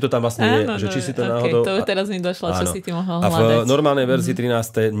to? A či to tam vlastne je, že či si to náhodou... To teraz mi došlo, čo si ty mohol hľadať. A v normálnej verzii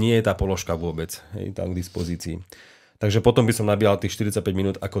 13. nie je tá položka vôbec, tam k dispozícii. Takže potom by som nabíjal tých 45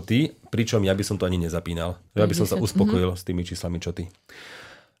 minút ako ty, pričom ja by som to ani nezapínal. Ja by som sa uspokojil s tými číslami, čo ty.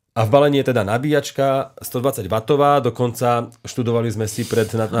 A v balení je teda nabíjačka 120W, dokonca študovali sme si pred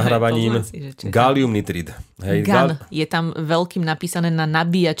nahrávaním gálium nitrid. GAN. Je tam veľkým napísané na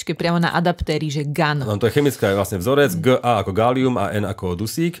nabíjačke, priamo na adaptéri, že GAN. No, to je chemická vlastne vzorec, G ako gálium a N ako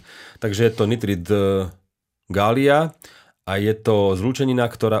dusík, takže je to nitrid gália a je to zlúčenina,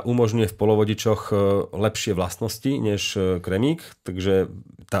 ktorá umožňuje v polovodičoch lepšie vlastnosti než kremík, takže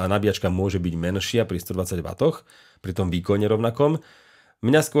tá nabíjačka môže byť menšia pri 120W, pri tom výkone rovnakom.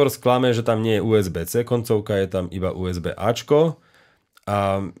 Mňa skôr sklame, že tam nie je USB-C koncovka, je tam iba USB-Ačko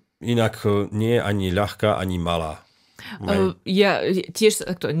a inak nie je ani ľahká, ani malá. Ja tiež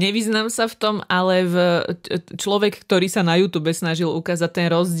nevyznám sa v tom, ale človek, ktorý sa na YouTube snažil ukázať ten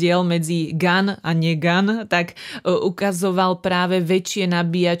rozdiel medzi GAN a neGAN, tak ukazoval práve väčšie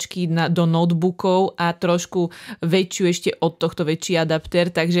nabíjačky do notebookov a trošku väčšiu ešte od tohto väčší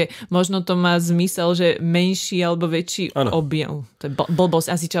adaptér, takže možno to má zmysel, že menší alebo väčší objem. To je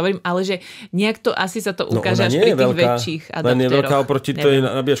blbosť, asi čo hovorím, ale že nejak to asi sa to ukáže až pri tých väčších adaptéroch. Len je veľká oproti tej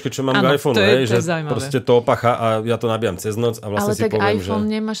nabíjačke, čo mám k iPhone, že proste to opacha a ja to nabíjam cez noc a vlastne si poviem, že... Ale tak iPhone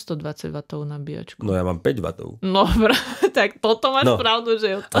nemáš 120W nabíjačku. No ja mám 5W. No, tak potom máš pravdu,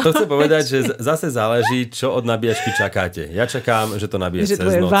 že... A to chcem povedať, že zase záleží, čo od nabíjačky čakáte. Ja čakám, že to nabíje cez noc. Že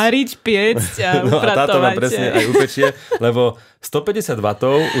to je variť, piecť a upratovať. No a táto vám presne aj upečie, lebo 150W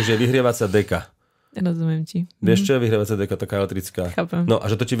už je vyhrievacia deka. Rozumiem ti. Vieš čo je vyhrievacia deka, taká elektrická? Chápem. No a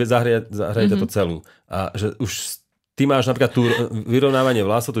že to ti zahrie to celú. A že už ty máš napríklad tú vyrovnávanie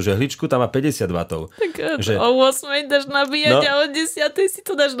vlasov, tú žehličku, tam má 50W. Tak o 8 dáš nabíjať a o 10 si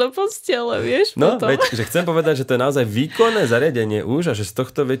to dáš do postele, vieš? No, veď, že chcem povedať, že to je naozaj výkonné zariadenie už a že z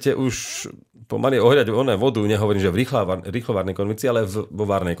tohto viete už pomaly ohriať vodu, nehovorím, že v rýchlovárnej konvici, ale vo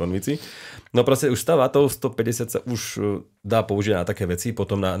várnej konvici. No proste už 100W, 150 sa už dá použiť na také veci,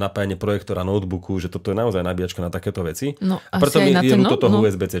 potom na napájanie projektora notebooku, že toto je naozaj nabíjačka na takéto veci. No, a preto mi je ľúto toho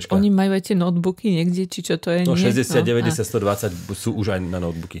USB-C. Oni majú aj tie notebooky niekde, či čo to je? No 60, 90, 120 sú už aj na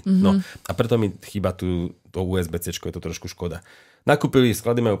notebooky. No, a preto mi chýba to USB-C, je to trošku škoda. Nakúpili,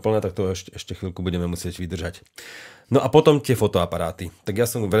 sklady majú plné, tak to ešte chvíľku budeme musieť vydržať. No a potom tie fotoaparáty. Tak ja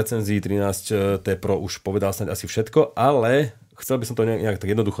som v recenzii 13T Pro už povedal snáď asi všetko, ale chcel by som to nejak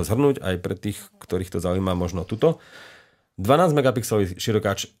tak jednoducho zhrnúť aj pre tých, ktorých to zaujíma možno tuto. 12 megapixelový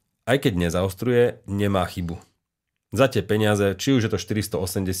širokáč, aj keď nezaostruje, nemá chybu. Za tie peniaze, či už je to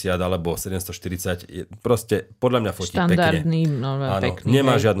 480 alebo 740, proste podľa mňa fotí štandardný, pekne. Áno, pekný.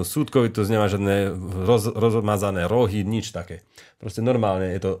 Nemá žiadnu súdkovitosť, nemá žiadne rozmazané rohy, nič také. Proste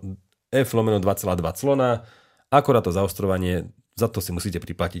normálne je to f/2,2 clona, akorát to zaostrovanie, za to si musíte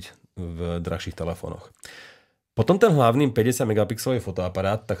priplatiť v drahších telefónoch. Potom ten hlavný 50 megapixelový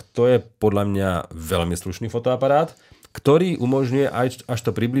fotoaparát, tak to je podľa mňa veľmi slušný fotoaparát. ktorý umožňuje až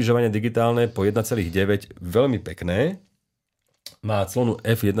to približovanie digitálne po 1,9 veľmi pekné. Má clonu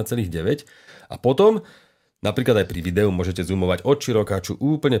f1,9 a potom napríklad aj pri videu môžete zoomovať od širokáču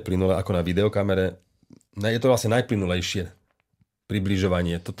úplne plynule ako na videokamere. Je to vlastne najplynulejšie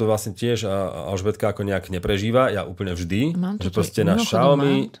približovanie. Toto vlastne tiež Alžbetka ako nejak neprežíva. Ja úplne vždy, že proste na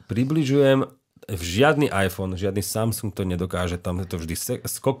Xiaomi približujem žiadny iPhone, žiadny Samsung to nedokáže. Tam je to vždy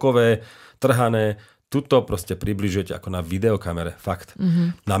skokové, trhané. Tuto proste približujete ako na videokamere. Fakt.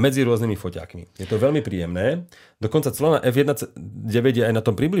 Na medzi rôznymi foťákmi. Je to veľmi príjemné. Dokonca clona f1.9 je aj na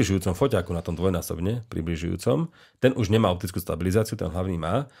tom približujúcom foťáku, na tom dvojnásobne približujúcom. Ten už nemá optickú stabilizáciu, ten hlavný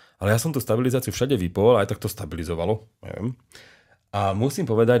má. Ale ja som tú stabilizáciu všade vypol, aj tak to stabilizovalo. Neviem. A musím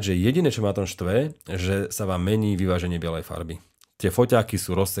povedať, že jediné, čo ma tom štve, že sa vám mení vyváženie bielej farby. Tie foťáky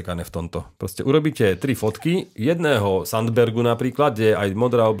sú rozsekané v tomto. Proste urobíte 3 fotky, jedného Sandbergu napríklad, kde je aj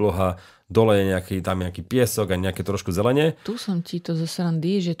modrá obloha, dole je tam nejaký piesok a nejaké trošku zelenie. Tu som ti to zo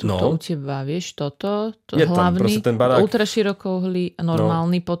srandy, že tu to u teba, vieš, toto, to je hlavný, ten barák, ultraširokouhlý,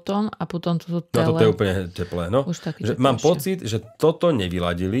 normálny potom a potom tu tele. No toto je úplne teplé. No. Že mám pocit, že toto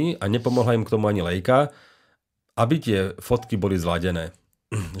nevyladili a nepomohla im k tomu ani Leica, aby tie fotky boli zladené.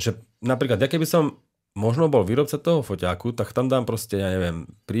 Že napríklad, ja keby som možno bol výrobca toho foťáku, tak tam dám proste, ja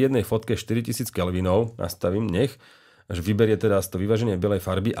neviem, pri jednej fotke 4000 kelvinov, nastavím, že vyberie teraz to vyváženie bielej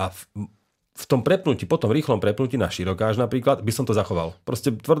farby a v tom prepnutí, potom rýchlom prepnutí na širokáž napríklad, by som to zachoval.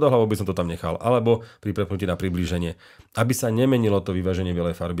 Proste tvrdohlavo by som to tam nechal. Alebo pri prepnutí na priblíženie. Aby sa nemenilo to vyváženie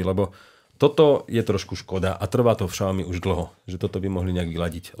bielej farby, lebo toto je trošku škoda a trvá to v Xiaomi už dlho, že toto by mohli nejak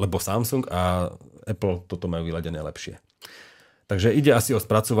vyladiť. Lebo Samsung a Apple toto majú vyladené lepšie. Takže ide asi o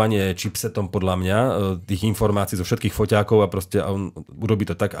spracovanie chipsetom podľa mňa tých informácií zo všetkých foťákov a proste on urobí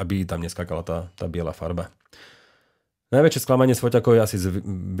to tak, aby tam neskakala tá biela farba. Najväčšie sklamanie z foťákov je asi z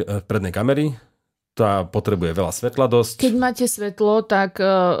prednej kamery. Tá potrebuje veľa svetla dosť. Keď máte svetlo, tak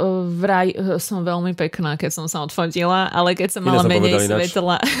vraj som veľmi pekná, keď som sa odfotila, ale keď som mala menej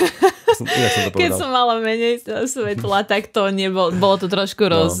svetla... Keď som mala menej svetla, tak to bolo to trošku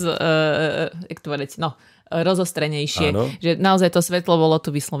rozostrenejšie. Áno. Že naozaj to svetlo bolo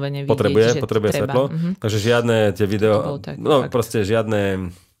tu vyslovene vidieť. Potrebuje svetlo. Takže žiadne tie video... proste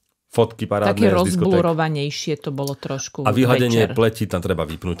žiadne fotky parádne. Také rozblurovanejšie to bolo trošku. A vyhľadenie pleti tam treba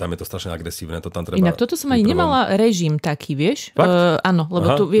vypnúť. Tam je to strašne agresívne. To tam treba inak toto som ani nemala režim taký, vieš? Áno,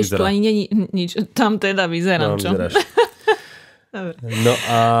 lebo tu vieš, tu ani není nič. Tam teda vyzerám, čo? No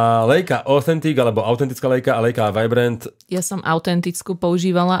a Leica Authentic, alebo autentická Leica a Leica Vibrant. Ja som autentickú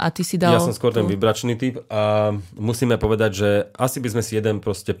používala a ty si dal... Ja som skôr ten vybračný typ a musíme povedať, že asi by sme si jeden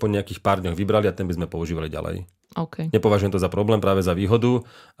proste po nejakých pár dňoch vybrali a ten by sme používali ďalej. Okay. Nepovažujem to za problém, práve za výhodu,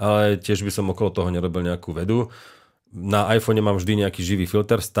 ale tiež by som okolo toho nerobil nejakú vedu. Na iPhone mám vždy nejaký živý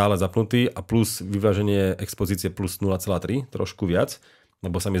filter, stále zapnutý a plus vyváženie expozície plus 0,3, trošku viac,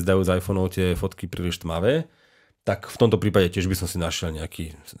 lebo sa mi zdajú z iPhoneov tie fotky príliš tmavé. Tak v tomto prípade tiež by som si našiel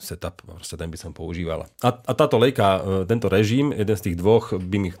nejaký setup, proste ten by som používal. A táto Leica, tento režim, jeden z tých dvoch,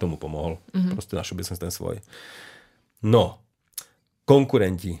 by mi k tomu pomohol. Proste našiel by som si ten svoj. No,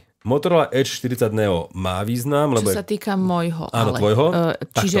 konkurenti. Motorola Edge 40 Neo má význam, lebo... Čo sa týka môjho. Áno, tvojho.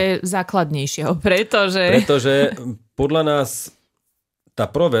 Čiže základnejšieho, pretože podľa nás tá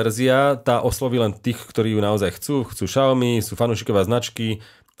Pro verzia, tá osloví len tých, ktorí ju naozaj chcú Xiaomi, sú fanúšikové značky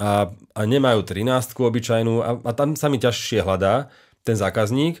a nemajú 13 obyčajnú a tam sa mi ťažšie hľadá ten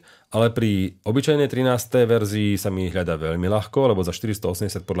zákazník, ale pri obyčajnej 13. verzii sa mi hľadá veľmi ľahko, lebo za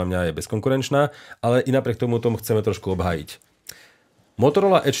 480 podľa mňa je bezkonkurenčná, ale i napriek tomu chceme trošku obhájiť.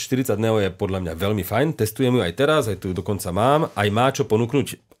 Motorola Edge 40 Neo je podľa mňa veľmi fajn, testujem ju aj teraz, aj tu dokonca mám, aj má čo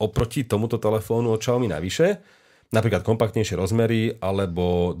ponúknuť oproti tomuto telefónu od Xiaomi navyše, napríklad kompaktnejšie rozmery,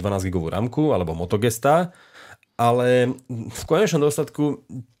 alebo 12 GB ramku, alebo motogesta, ale v konečnom dôsledku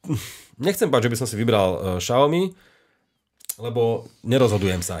nechcem povedať, že by som si vybral Xiaomi, lebo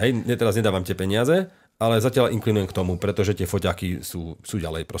nerozhodujem sa, hej, teraz nedávam tie peniaze, ale zatiaľ inklinujem k tomu, pretože tie foťaky sú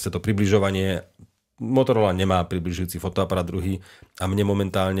ďalej, proste to približovanie. Motorola nemá približujúci fotoaparát druhý a mne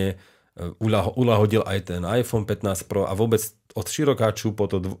momentálne uľahodil aj ten iPhone 15 Pro a vôbec od širokáču po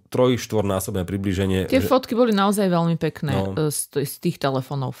to 3-4-násobné približenie. Tie fotky boli naozaj veľmi pekné z tých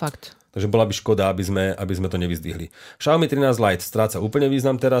telefónov, fakt. Takže bola by škoda, aby sme to nevyzdvihli. Xiaomi 13 Lite stráca úplne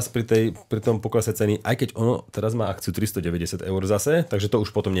význam teraz pri tom poklese ceny, aj keď ono teraz má akciu 390 € zase, takže to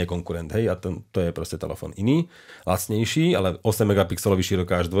už potom nie je konkurent. Hej? A to je proste telefón iný, lacnejší, ale 8 megapixelový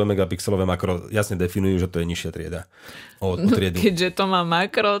širokáž, 2 megapixelové makro jasne definujú, že to je nižšia trieda od triedu. Keďže to má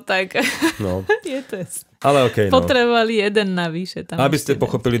makro, tak je to... Ale okej, no. Potrebovali jeden navyše. Tam aby ste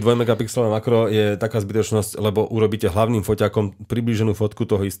pochopili, 2-megapixelové makro je taká zbytočnosť, lebo urobíte hlavným foťakom priblíženú fotku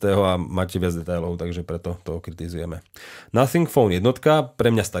toho istého a máte viac detailov, takže preto to kritizujeme. Nothing Phone jednotka,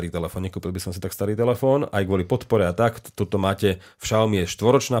 pre mňa starý telefón, nekúpil by som si tak starý telefón, aj kvôli podpore a tak. Toto máte, v Xiaomi je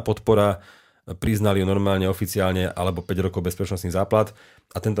 4-ročná podpora, priznali ju normálne oficiálne, alebo 5 rokov bezpečnostný záplat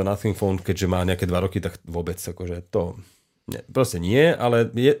a tento Nothing Phone, keďže má nejaké 2 roky, tak vôbec akože to... Proste nie, ale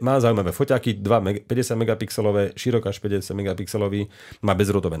má zaujímavé foťaky, 50 megapixelové, široko až 50 megapixelový, má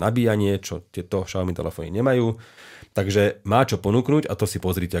bezrotové nabíjanie, čo tieto Xiaomi telefóny nemajú, takže má čo ponúknuť a to si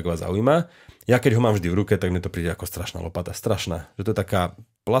pozrite, ak vás zaujíma. Ja keď ho mám vždy v ruke, tak mi to príde ako strašná lopata, strašná, že to je taká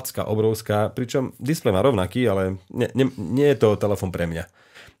placka obrovská, pričom displej má rovnaký, ale nie je to telefón pre mňa.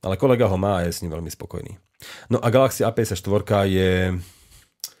 Ale kolega ho má a je s ním veľmi spokojný. No a Galaxy A54 je...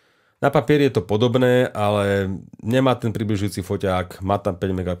 Na papier je to podobné, ale nemá ten približujúci foťák, má tam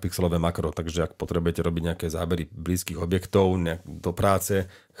 5 megapixelové makro, takže ak potrebujete robiť nejaké zábery blízkych objektov do práce,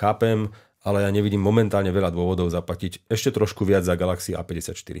 chápem, ale ja nevidím momentálne veľa dôvodov zaplatiť ešte trošku viac za Galaxy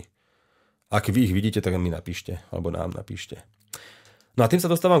A54. Ak vy ich vidíte, tak mi napíšte, alebo nám napíšte. No a tým sa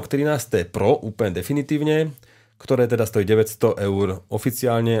dostávam k 13. Pro, úplne definitívne, ktoré teda stojí 900 €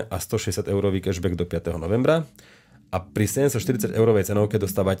 oficiálne a 160 € cashback do 5. novembra. A pri 740 eurovej cenovke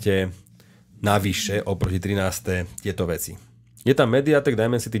dostávate navyše oproti 13. tieto veci. Je tam Mediatek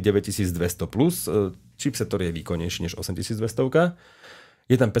Dimensity 9200+, chipset, ktorý je výkonnejší než 8200.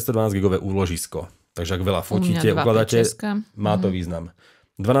 Je tam 512 GB úložisko, takže ak veľa fotíte, ukladáte, má to význam.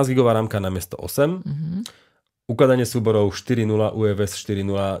 12 GB rámka namiesto 8. Ukladanie súborov 4.0 UFS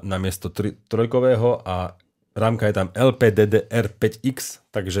 4.0 namiesto 3 a rámka je tam LPDDR5X,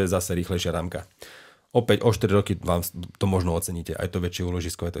 takže zase rýchlejšia rámka. Opäť o 4 roky vám to možno oceníte. Aj to väčšie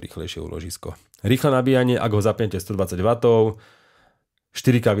úložisko, aj to rýchlejšie úložisko. Rýchle nabíjanie, ak ho zapnete 120 W,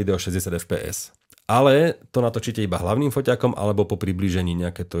 4K video 60 fps. Ale to natočíte iba hlavným foťakom alebo po priblížení,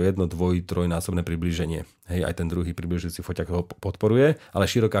 nejaké to 1, 2, 3-násobné priblíženie. Hej, aj ten druhý približujúci foťak ho podporuje, ale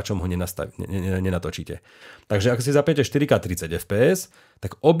širokáčom ho nenatočíte. Takže ak si zapnete 4K 30 fps,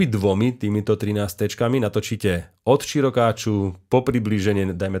 tak obidvomi týmito 13-čkami natočíte od širokáču po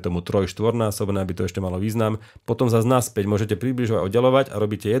priblíženie, dajme tomu 3-4-násobné, aby to ešte malo význam. Potom zase naspäť môžete približovať, oddelovať a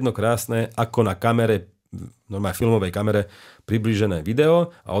robíte jedno krásne, ako na kamere, normálne filmovej kamere, priblížené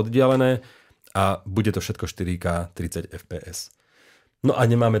video a oddialené. A bude to všetko 4K 30 fps. No a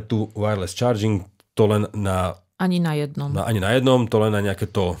nemáme tu wireless charging, to len na... Ani na jednom. Ani na jednom, to len na nejaké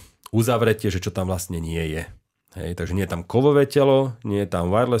to uzavretie, že čo tam vlastne nie je. Hej, takže nie je tam kovové telo, nie je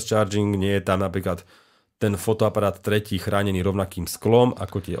tam wireless charging, nie je tam napríklad ten fotoaparát tretí chránený rovnakým sklom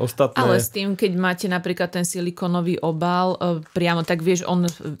ako tie ostatné. Ale s tým, keď máte napríklad ten silikonový obal priamo, tak vieš, on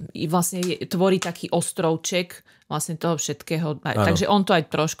vlastne tvorí taký ostrovček vlastne toho všetkého. Ano. Takže on to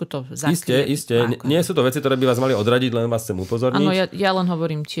aj trošku to zakrie. Isté. Nie sú to veci, ktoré by vás mali odradiť, len vás chcem upozorniť. Áno, ja len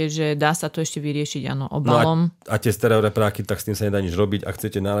hovorím tiež, že dá sa to ešte vyriešiť, áno, obalom. No a tie stereorepráky, tak s tým sa nedá nič robiť. Ak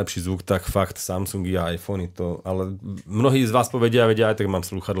chcete najlepší zvuk, tak fakt Samsungy a iPhony to, ale mnohí z vás vedia, aj tak mám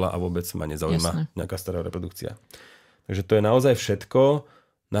slúchadla a vôbec ma nezaujíma nejaká stereoreprodukcia. Takže to je naozaj všetko.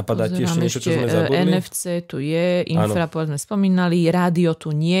 Napadá ti ešte niečo, čo sme zabudli? NFC tu je, infra, povedzme spomínali, rádio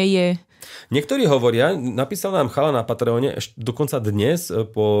tu nie je. Niektorí hovoria, napísal nám chalan na Patreone dokonca dnes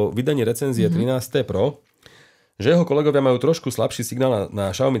po vydaní recenzie 13. Pro, že jeho kolegovia majú trošku slabší signál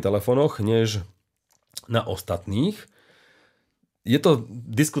na Xiaomi telefónoch než na ostatných. Je to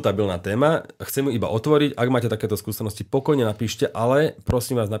diskutabilná téma, chcem ju iba otvoriť. Ak máte takéto skúsenosti, pokojne napíšte, ale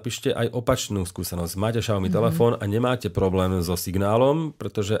prosím vás, napíšte aj opačnú skúsenosť. Máte Xiaomi telefón a nemáte problém so signálom,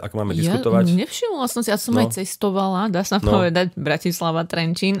 pretože ak máme diskutovať... Nevšimla som si, ja som aj cestovala, dá sa povedať, Bratislava,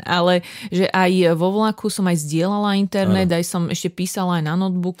 Trenčín, ale že aj vo vlaku som aj zdieľala internet, aj som ešte písala aj na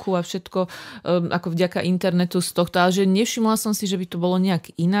notebooku a všetko ako vďaka internetu z tohto, ale že nevšimla som si, že by to bolo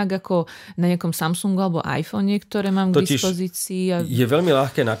nejak inak ako na nejakom Samsungu alebo iPhone, ktoré mám k dispozícii. Je veľmi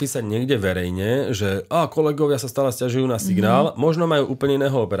ľahké napísať niekde verejne, že kolegovia sa stále sťažujú na signál, možno majú úplne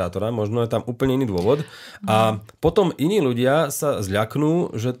iného operátora, možno je tam úplne iný dôvod a potom iní ľudia sa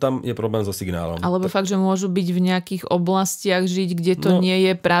zľaknú, že tam je problém so signálom. Alebo fakt, že môžu byť v nejakých oblastiach žiť, kde to nie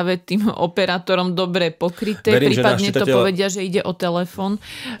je práve tým operátorom dobre pokryté, prípadne to povedia, že ide o telefón.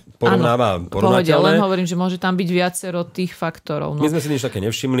 Porovnáva porovnateľné. Len hovorím, že môže tam byť viacero tých faktorov. My sme si nič také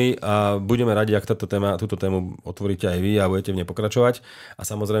nevšimli a budeme radi, ak túto tému otvoríte aj vy a budete v nej pokračovať. A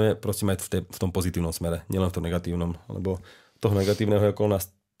samozrejme, prosím aj v tom pozitívnom smere, nielen v tom negatívnom, lebo toho negatívneho je okolo nás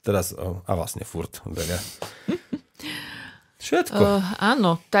teraz a vlastne furt veľa. Všetko.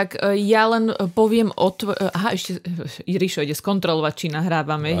 Áno, tak ja len poviem ešte Ríšo ide skontrolovať, či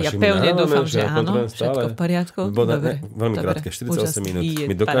nahrávame. Ja pevne dúfam, že áno. Všetko v poriadku. Dobre. Veľmi krátke, 48 minút.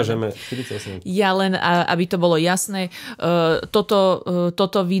 My dokážeme 48 minút. Ja len, aby to bolo jasné,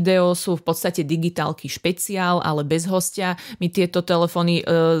 toto video sú v podstate digitálky špeciál, ale bez hostia. My tieto telefóny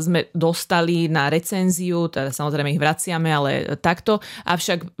sme dostali na recenziu, teda samozrejme ich vraciame, ale takto.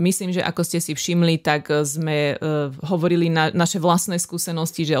 Avšak myslím, že ako ste si všimli, tak sme hovorili na naše vlastné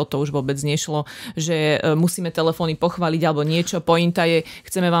skúsenosti, že o to už vôbec nešlo, že musíme telefóny pochváliť alebo niečo. Pointa je,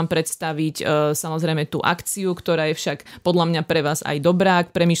 chceme vám predstaviť samozrejme tú akciu, ktorá je však podľa mňa pre vás aj dobrá,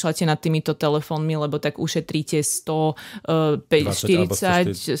 ak premýšľate nad týmito telefónmi, lebo tak ušetríte 120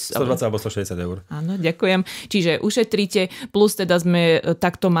 alebo 160 eur. Áno, ďakujem. Čiže ušetríte, plus teda sme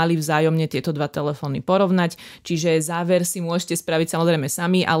takto mali vzájomne tieto dva telefóny porovnať, čiže záver si môžete spraviť samozrejme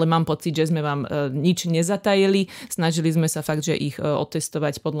sami, ale mám pocit, že sme vám nič nezatajili. Snažili sme sa fakt, že ich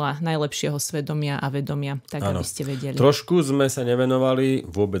otestovať podľa najlepšieho svedomia a vedomia, tak aby ste vedeli. Trošku sme sa nevenovali,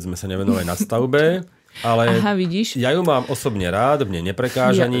 vôbec sme sa nevenovali na stavbe, ale vidíš? Ja ju mám osobne rád, mne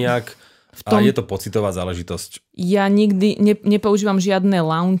neprekáža nijak a je to pocitová záležitosť. Ja nikdy nepoužívam žiadne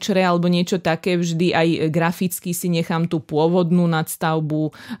launchere alebo niečo také, vždy aj graficky si nechám tú pôvodnú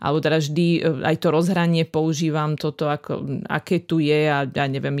nadstavbu, alebo teda vždy aj to rozhranie používam toto, aké tu je a ja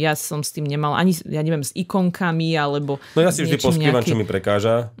neviem, ja som s tým nemal ani, ja neviem, s ikonkami alebo no ja si vždy poskrývam, čo mi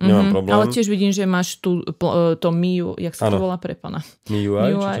prekáža, nemám problém. Ale tiež vidím, že máš tu to MIUI, jak sa to volá pre pána?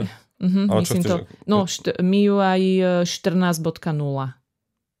 MIUI? Myslím to. No, MIUI 14.0.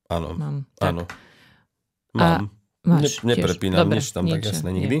 Áno, mám. Áno. Mám. Neprepínam nič tam tak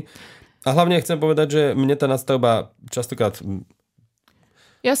jasné nikdy. A hlavne chcem povedať, že mne tá nadstavba častokrát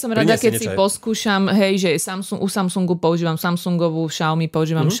ja som rada, keď si poskúšam, hej, že u Samsungu používam Samsungovú, Xiaomi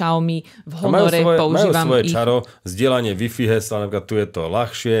používam Xiaomi, v Honore používam majú svoje čaro, zdieľanie Wi-Fi hesla, napríklad tu je to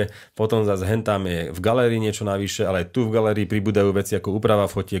ľahšie, potom zase hentam je v galérii niečo navyše, ale aj tu v galérii pribúdajú veci ako úprava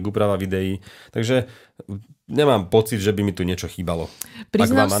fotiek, úprava videí, takže nemám pocit, že by mi tu niečo chýbalo.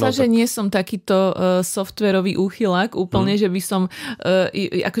 Priznám sa, že nie som takýto softverový úchylák úplne, že by som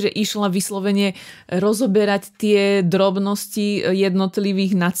akože išla vyslovene rozoberať tie drobnosti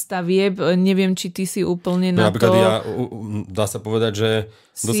jednotlivých nadstavieb. Neviem, či ty si úplne na napríklad to... dá sa povedať, že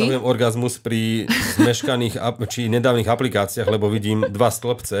dosahujem orgazmus pri zmeškaných či nedávnych aplikáciách, lebo vidím 2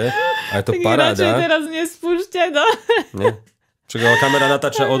 stĺpce a je to tak paráda. Tak teraz nespúšťaj, no. Nie? Čak, ale kamera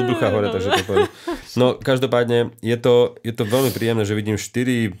natáča od brucha hore, takže to poviem. No, každopádne je to veľmi príjemné, že vidím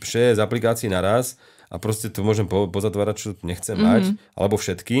 4-6 aplikácií naraz a proste to môžem pozatvárať, čo nechcem mať, alebo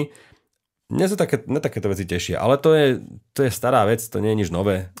všetky. Mne sa takéto veci tešia, ale to je stará vec, to nie je nič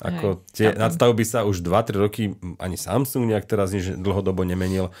nové. Ako tie nadstavby sa už 2-3 roky ani Samsung nejak teraz nič dlhodobo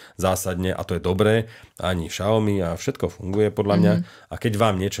nemenil zásadne a to je dobré, ani Xiaomi a všetko funguje podľa mňa. A keď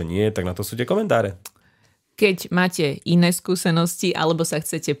vám niečo nie, tak na to sú tie komentáre. Keď máte iné skúsenosti alebo sa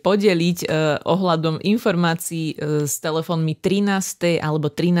chcete podeliť ohľadom informácií s telefónmi 13.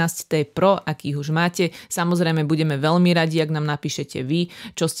 alebo 13. Pro, akých už máte, samozrejme budeme veľmi radi, ak nám napíšete vy,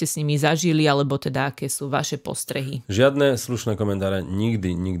 čo ste s nimi zažili, alebo teda aké sú vaše postrehy. Žiadne slušné komentáre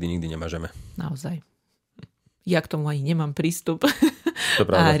nikdy nemažeme. Naozaj. Ja k tomu ani nemám prístup. To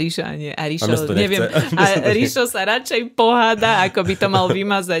a Ríšo, neviem. A Ríšo sa radšej poháda, ako by to mal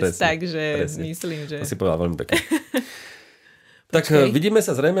vymazať. Presne, takže presne. Myslím, že... To si povedal veľmi pekne. Tak vidíme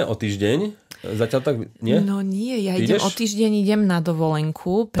sa zrejme o týždeň. Zatiaľ tak, nie? No nie, ja idem o týždeň, idem na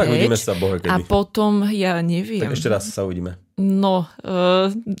dovolenku preč. Tak uvidíme sa, bohe, kedy. A potom, ja neviem. Tak ešte raz sa uvidíme. No,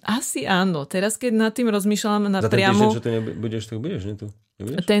 asi áno. Teraz, keď nad tým rozmýšľam za ten priamo... týždeň, čo tu nebudeš, tak budeš, nie tu?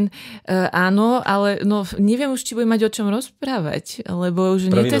 Áno, ale neviem už, či budem mať o čom rozprávať, lebo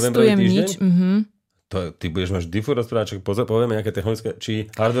už netestujem nič. Ty budeš mať vždy furt rozprávať, povieme nejaké technologické, či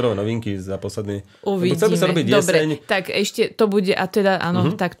hardwareové novinky za posledný... Uvidíme. Sa robiť dobre, tak ešte to bude, a teda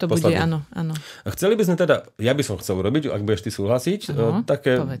áno, tak to bude, áno. A chceli by sme teda, ja by som chcel urobiť, ak budeš ty súhlasiť,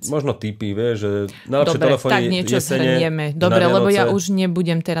 také povedz. Možno typy, že najlepšie telefóny tak niečo zhrnieme. Dobre, lebo ja už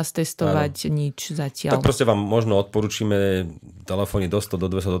nebudem teraz testovať nič zatiaľ. Tak proste vám možno odporúčime telefóny do 100, do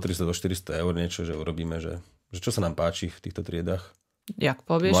 200, do 300, do 400 eur, niečo, že urobíme, že čo sa nám páči v týchto triedách. Jak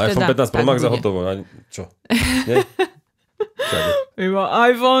povieš no, teda? iPhone 15 Pro Max za hotovo. Čo? Nie?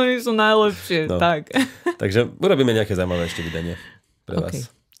 iPhony sú najlepšie. No. Tak. Takže urobíme nejaké zaujímavé ešte vydanie pre vás.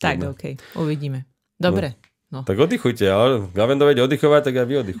 Tak, OK. Uvidíme. Dobre. No. Tak oddychujte, ale Gavin vedie oddychovať, tak aj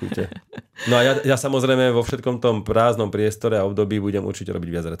vy oddychujte. No a ja samozrejme vo všetkom tom prázdnom priestore a období budem určite robiť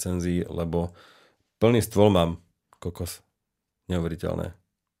viac recenzií, lebo plný stôl mám. Kokos. Neuveriteľné.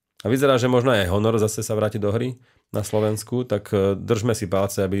 A vyzerá, že možno aj Honor zase sa vráti do hry na Slovensku, tak držme si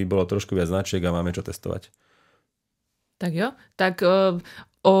palce, aby bolo trošku viac značiek a máme čo testovať. Tak jo, tak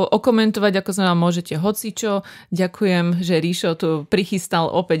okomentovať, ako sa vám môžete hocičo. Ďakujem, že Ríšo tu prichystal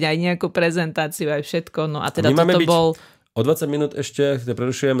opäť aj nejakú prezentáciu, aj všetko. No a teda my toto bol... O 20 minút ešte, keď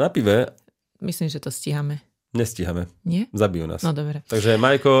prerušujem, na pive. Myslím, že to stíhame. Nestíhame. Nie? Zabijú nás. No dobre. Takže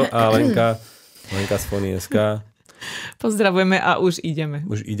Majko a Lenka z Fony.sk. Pozdravujeme a už ideme.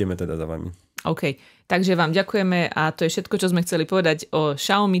 Už ideme teda za vami. OK, takže vám ďakujeme a to je všetko, čo sme chceli povedať o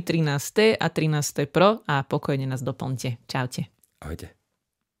Xiaomi 13T a 13T Pro a pokojne nás doplňte. Čaute. Ahojte.